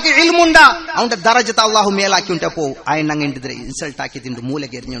ಆರ್ಗೆ ಇಲ್ಮುಂಡ ಅವನ ದರಜತ ಅಲ್ಲಾಹು ಮೇಲಾಕಿ ಉಂಟ ಪೋ ಆಯ್ ನಂಗೆ ಇಂಟಿದ್ರೆ ಇನ್ಸಲ್ಟ್ ಹಾಕಿದಿಂಡು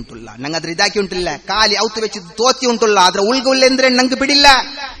ಮೂಲೆಗೆ ಎರ್ನಿ ಉಂಟುಲ್ಲ ನಂಗದ್ರೆ ಇದಾಕಿ ಉಂಟಿಲ್ಲ ಕಾಲಿ ಔತು ವೆಚ್ಚ ತೋತಿ ಉಂಟುಲ್ಲ ಅದ್ರ ಉಲ್ಗುಲ್ಲೆಂದ್ರೆ ನಂಗೆ ಬಿಡಿಲ್ಲ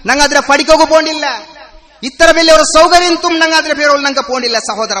ನಂಗದ್ರೆ ಪಡಿಕೋಗು ಪೋಂಡಿಲ್ಲ ಇತ್ತರ ಮೇಲೆ ಅವರ ಸೌಕರ್ಯ ತುಂ ನಂಗಾದ್ರೆ ಬೇರೋಳು ನಂಗೆ ಪೋಂಡಿಲ್ಲ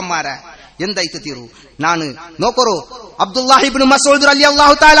ಸಹೋದರಮ್ಮಾರ ಎಂದಾಯ್ತು ತೀರು ನಾನು ನೋಕರು ಅಬ್ದುಲ್ಲಾಹ್ ಇಬ್ನು ಮಸ್ಊದ್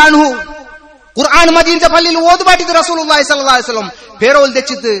ರಲಿಯಲ್ಲಾಹು ತಆಲಾ ಅನ್ಹು ഖുർആൻ മദീനത്തെ പള്ളിയിൽ ഓതുപാട്ടിത് റസൂലുള്ളാഹി സ്വല്ലല്ലാഹു അലൈഹി വസല്ലം പേരോൽ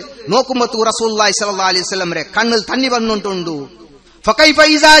തെച്ചിട്ട് നോക്കുമ്പോൾ റസൂലുള്ളാഹി സ്വല്ലല്ലാഹു അലൈഹി വസല്ലം രെ കണ്ണിൽ തന്നി വന്നുണ്ടുണ്ട് ഫകൈഫ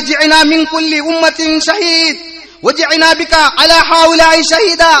ഇസാ ജിഅനാ മിൻ കുല്ലി ഉമ്മത്തിൻ ഷഹീദ് വജിഅനാ ബിക അലാ ഹൗലായി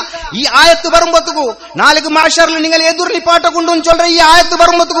ഷഹീദ ഈ ആയത്ത് വരുമ്പോഴത്തേക്കു നാളെ മഹ്ശറിൽ നിങ്ങൾ എതിർ നിപ്പാട്ടക്കൊണ്ടു ചൊല്ற ഈ ആയത്ത്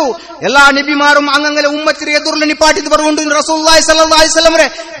വരുമ്പോഴത്തേക്കു എല്ലാ നബിമാരും അങ്ങങ്ങനെ ഉമ്മത്തിനെ എതിർ നിപ്പാട്ടിത് വരുകൊണ്ട് റസൂലുള്ളാഹി സ്വല്ലല്ലാഹു അലൈഹി വസല്ലം രെ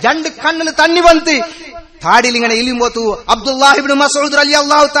രണ്ട് കണ്ണിൽ തന്നി വന്ന് ತಾಡಿಲಿಂಗನ ಇಲಿಂಬೋತು ಅಬ್ದುಲ್ಲಾಹ್ ಇಬ್ನು ಮಸ್ಊದ್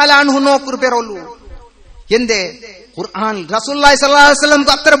ರಲಿಯಲ್ಲಾಹು ತಆಲಾ ಅನ್ಹು ನೋಕುರು ಪೆರೋಲು ಎಂದೆ ഖുർആൻ ರಸೂಲುಲ್ಲಾಹಿ ಸ್ವಲ್ಲಲ್ಲಾಹು ಅಲೈಹಿ ವಸಲ್ಲಂ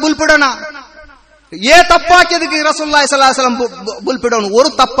ಅತ್ತರ ಬುಲ್ಪಿಡೋಣ ಏ ತಪ್ಪಾಕಿದಕ್ಕೆ ರಸೂಲುಲ್ಲಾಹಿ ಸ್ವಲ್ಲಲ್ಲಾಹು ಅಲೈಹಿ ವಸಲ್ಲಂ ಬುಲ್ಪಿಡೋಣ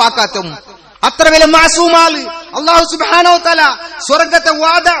ഒരു ತಪ್ಪಾಕಾತಂ ಅತ್ತರ ಮೇಲೆ ಮಾಸೂಮಾಲ್ ಅಲ್ಲಾಹು ಸುಬ್ಹಾನಹು ವ ತಆಲಾ ಸ್ವರ್ಗದ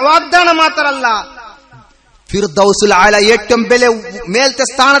ವಾಗ್ದಾನ ಮಾತ್ರ ಅಲ್ಲ ಫಿರ್ದೌಸುಲ್ ಆಲಾ ഏറ്റവും ಬೆಲೆ ಮೇಲ್ತೆ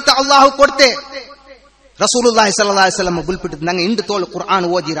ಸ್ಥಾನത്തെ ಅಲ್ಲಾಹು ಕೊಡ್ತೆ ರಸೂಲುಲ್ಲಾಹಿ ಸ್ವಲ್ಲಲ್ಲಾಹು ಅಲೈಹಿ ವಸಲ್ಲಂ ಬುಲ್ಪಿಟ್ಟು ನಂಗೆ ಇಂದು ತೋಳು ഖുർആൻ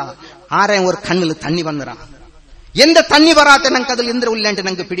ಓದಿರಾ ആരെയും ഒരു കണ്ണിൽ തന്നി വന്നറ എന്റെ തന്നി വരാത്ത ഞങ്ങൾക്ക് അതിൽ എന്തൊരു ഉള്ളാണ്ട്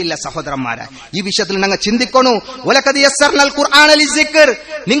ഞങ്ങൾക്ക് പിടിയില്ല സഹോദരന്മാരെ ഈ വിഷയത്തിൽ ഞങ്ങൾ ചിന്തിക്കണു ഒലക്കത് യസ്സർനൽ ഖുർആന ലിസിക്ർ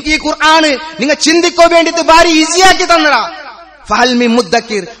നിങ്ങൾക്ക് ഈ ഖുർആൻ നിങ്ങൾ ചിന്തിക്കോ വേണ്ടിട്ട് ഭാരി ഈസിയാക്കി തന്നറ ഫഹൽ മിൻ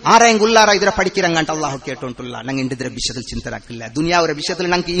മുദ്ദക്കിർ ആരെയും ഉള്ളാര ഇതിരെ പഠിക്കിറങ്ങാണ്ട് അല്ലാഹു കേട്ടോണ്ടുള്ള ഞങ്ങൾ ഇതിരെ വിഷയത്തിൽ ചിന്തരാക്കില്ല ദുനിയാവರ വിഷയത്തിൽ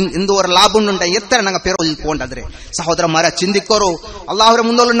ഞങ്ങൾക്ക് എന്തോ ഒരു ലാഭം ഉണ്ട് എത്ര ഞങ്ങൾ പേരോൽ പോണ്ടದ್ರೆ സഹോദരന്മാരെ ചിന്തിക്കോರು അല്ലാഹുവിന്റെ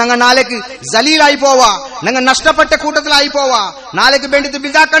മുന്നോൽ ഞങ്ങൾ നാളേക്ക് ജലീലായി പോവാ ഞങ്ങൾ നഷ്ടപ്പെട്ട കൂട്ടത്തിലായി പോവാ നാളേക്ക് വേണ്ടിട്ട്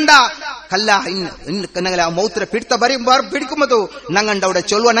ബിദാക്കണ്ട കല്ല ഞങ്ങളെ മൗത്ര പിടുത്ത പിടിക്കുമ്പോൾ ഞങ്ങളുടെ അവിടെ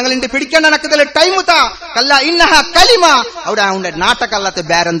ചൊല്ലുವ ഞങ്ങളിಂದ പിടിക്കേണ്ട ನಕ್ಕದಲ್ಲಿ ಟೈಮ್ ತಾ ಕಲ್ಲ ಇನ್ನಹ ಕಲಿಮಾ അവിടെ ഉണ്ട് ನಾಟಕ ಅಲ್ಲತೆ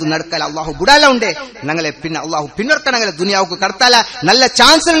ಬೇರೆಂದು ನಡ್ಕಲ್ಲ ಅಲ್ಲಾಹು ಬುಡಲ್ಲ ಉಂಡೆ ഞങ്ങളെ പിന്നെ അല്ലാഹു പിന്നർക്ക ഞങ്ങളെ ദുനിയാവുക്ക് കടത്താല നല്ല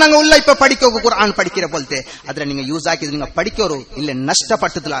ചാൻസ് ഞങ്ങൾ ഉള്ള ഇപ്പൊ പഠിക്കോಕು ഖുർആൻ പഠിക്കിற പോലത്തെ ಆದ್ರೆ നിങ്ങൾ യൂസ് ആക്കിയത് നിങ്ങൾ പഠിക്കോರು ಇಲ್ಲ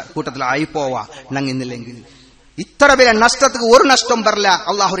ನಷ್ಟಪಟ್ಟದ ಕೂಟದಲ್ಲಿ ಆയി പോവാ ഞങ്ങൾ ഇന്നില്ലെങ്കിൽ ഇത്ര വലിയ നഷ്ടത്തിന് ഒരു നഷ്ടം ಬರಲ್ಲ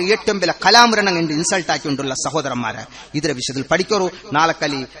അല്ലാഹുവിന്റെ ഏറ്റവും വലിയ കലാമുര ഞങ്ങൾ ഇൻസൾട്ട് ആക്കി ഉണ്ടുള്ള സഹോദരന്മാരെ ಇದರ ವಿಷಯದಲ್ಲಿ പഠിക്കോರು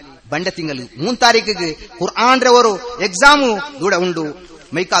ನಾಲ್ಕಲ್ಲಿ ಬಂಡೆ ತಿಂಗಳು 3 ತಾರೀಕಿಗೆ ഖുർആൻ ರವರು ಎಕ್ಸಾಮ್ ದೂಡ ಉಂಡು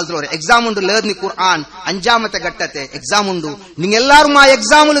ಮೈಕಾಲ್ದವರು ಎಕ್ಸಾಮ್ ಉಂಡು ಲರ್ನಿ ഖുർആൻ അഞ്ചാമത്തെ ഘട്ടത്തെ എക്സാം ಉಂಡು നിങ്ങളെല്ലാരും ആ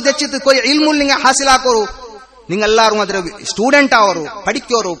എക്സാമിൽ തെച്ചിട്ട് കൊയ് ഇൽമുൽ നിങ്ങൾ ഹാസിലാക്കോರು നിങ്ങളെല്ലാരും ಅದರ ಸ್ಟೂಡೆಂಟ್ ಅವರು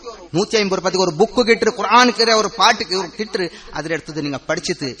പഠിക്കോರು 150 ರೂಪಾಯಿಗೆ ஒரு ಬುಕ್ ಗಿಟ್ರು ഖുർആൻ ಕರೆ ಅವರು ಪಾಠಕ್ಕೆ ಗಿಟ್ರು ಅದರ എടുത്തത് നിങ്ങൾ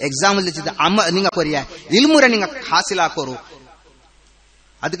പഠിച്ചിട്ട് എക്സാമിൽ വെച്ചിട്ട് നിങ്ങൾ കൊറിയ ഇൽമുര നിങ്ങൾ ഹാസിലാക്കോರು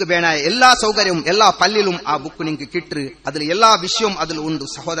அதுக்கு வேணா எல்லா சௌகரியமும் எல்லா பள்ளியிலும் ஆ புக்கு நீங்க கிட்டு அதுல எல்லா விஷயம் அதுல உண்டு.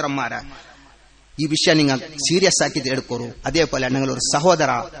 சகோதரம்மார, ಈ ವಿಷಯ ನಿಂಗ ಸೀರಿಯಸ್ ಆಗಿ ಎಡ್ಕೋರು. ಅದೇ ಪೋಲೆ ನಂಗಲ್ ஒரு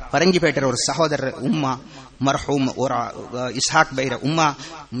ಸಹೋದರ ಪರಂಗಿಪೇಟೆರ ஒரு ಸಹೋದರ ಉಮ್ಮ ಮರ್ಹೂಮ್ ಅವರ ಇಸ್ಹಾಕ್ ಬೈರ ಉಮ್ಮ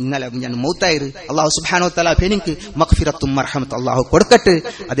ಇನ್ನಲೆ ഞാൻ മൗതായിരു. അല്ലാഹു സുബ്ഹാനഹു വ തആല പെനിക്ക് മഗ്ഫിറത്തും മർഹമത്തും അല്ലാഹു കൊടുക്കട്ടെ.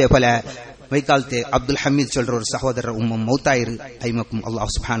 അതേ പോലെ വൈകാലത്തെ അബ്ദുൽ ഹമീദ് ചൊല്ലற ഒരു സഹോദര ഉമ്മ മൗതായിരു. അയ്മക്കും അല്ലാഹു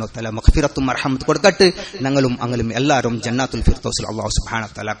സുബ്ഹാനഹു വ തആല മഗ്ഫിറത്തും മർഹമത്തും കൊടുക്കട്ടെ. ഞങ്ങളും അങ്ങളും എല്ലാവരും ജന്നാത്തുൽ ഫിർദൗസിൽ അല്ലാഹു സുബ്ഹാനഹു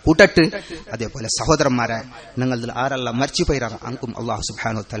വ തആല കൂട്ടട്ടെ. അതേ പോലെ സഹോദരന്മാരെ, ഞങ്ങളിൽ ആരെല്ലാം മരിച്ചുപോയിരാ അങ്കും അല്ലാഹു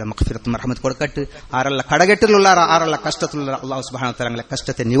സുബ്ഹാനഹു വ തആല മഗ്ഫിറത്തും മർഹമത്തും കൊടുക്കട്ടെ. ആരെല്ലാം കടകെട്ടിലുള്ളാര ആരെല്ലാം കഷ്ടത്തിലുള്ള അല്ലാഹു സുബ്ഹാനഹു വ തആല ഞങ്ങളെ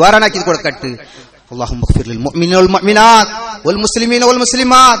കഷ്ടത്തെ നിവാരണാക്കി കൊടുക്കട്ടെ. اللهم اغفر للمؤمنين والمؤمنات والمسلمين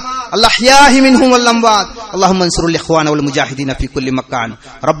والمسلمات الأحياء منهم والأموات. اللهم انصر الإخوان والمجاهدين في كل مكان.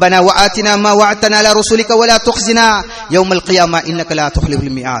 ربنا وآتنا ما وعدتنا على رسلك ولا تخزنا يوم القيامة إنك لا تخلف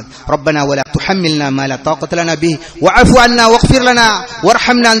الميعاد. ربنا ولا تحملنا ما لا طاقة لنا به واعف عنا واغفر لنا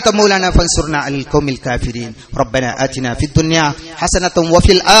وارحمنا أنت مولانا فانصرنا على القوم الكافرين. ربنا آتنا في الدنيا حسنة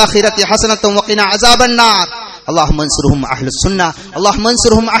وفي الآخرة حسنة وقنا عذاب النار. اللهم انصرهم أهل السنة، اللهم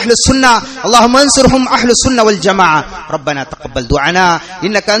انصرهم أهل السنة، اللهم انصرهم أهل السنة والجماعة. ربنا تقبل دعانا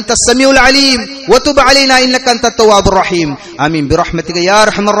إنك أنت السميع العليم وتب علينا إنك أنت التواب الرحيم. آمين برحمتك يا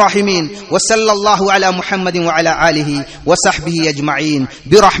أرحم الراحمين. وصلى الله على محمد وعلى آله وصحبه أجمعين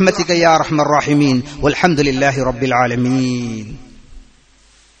برحمتك يا أرحم الراحمين والحمد لله رب العالمين.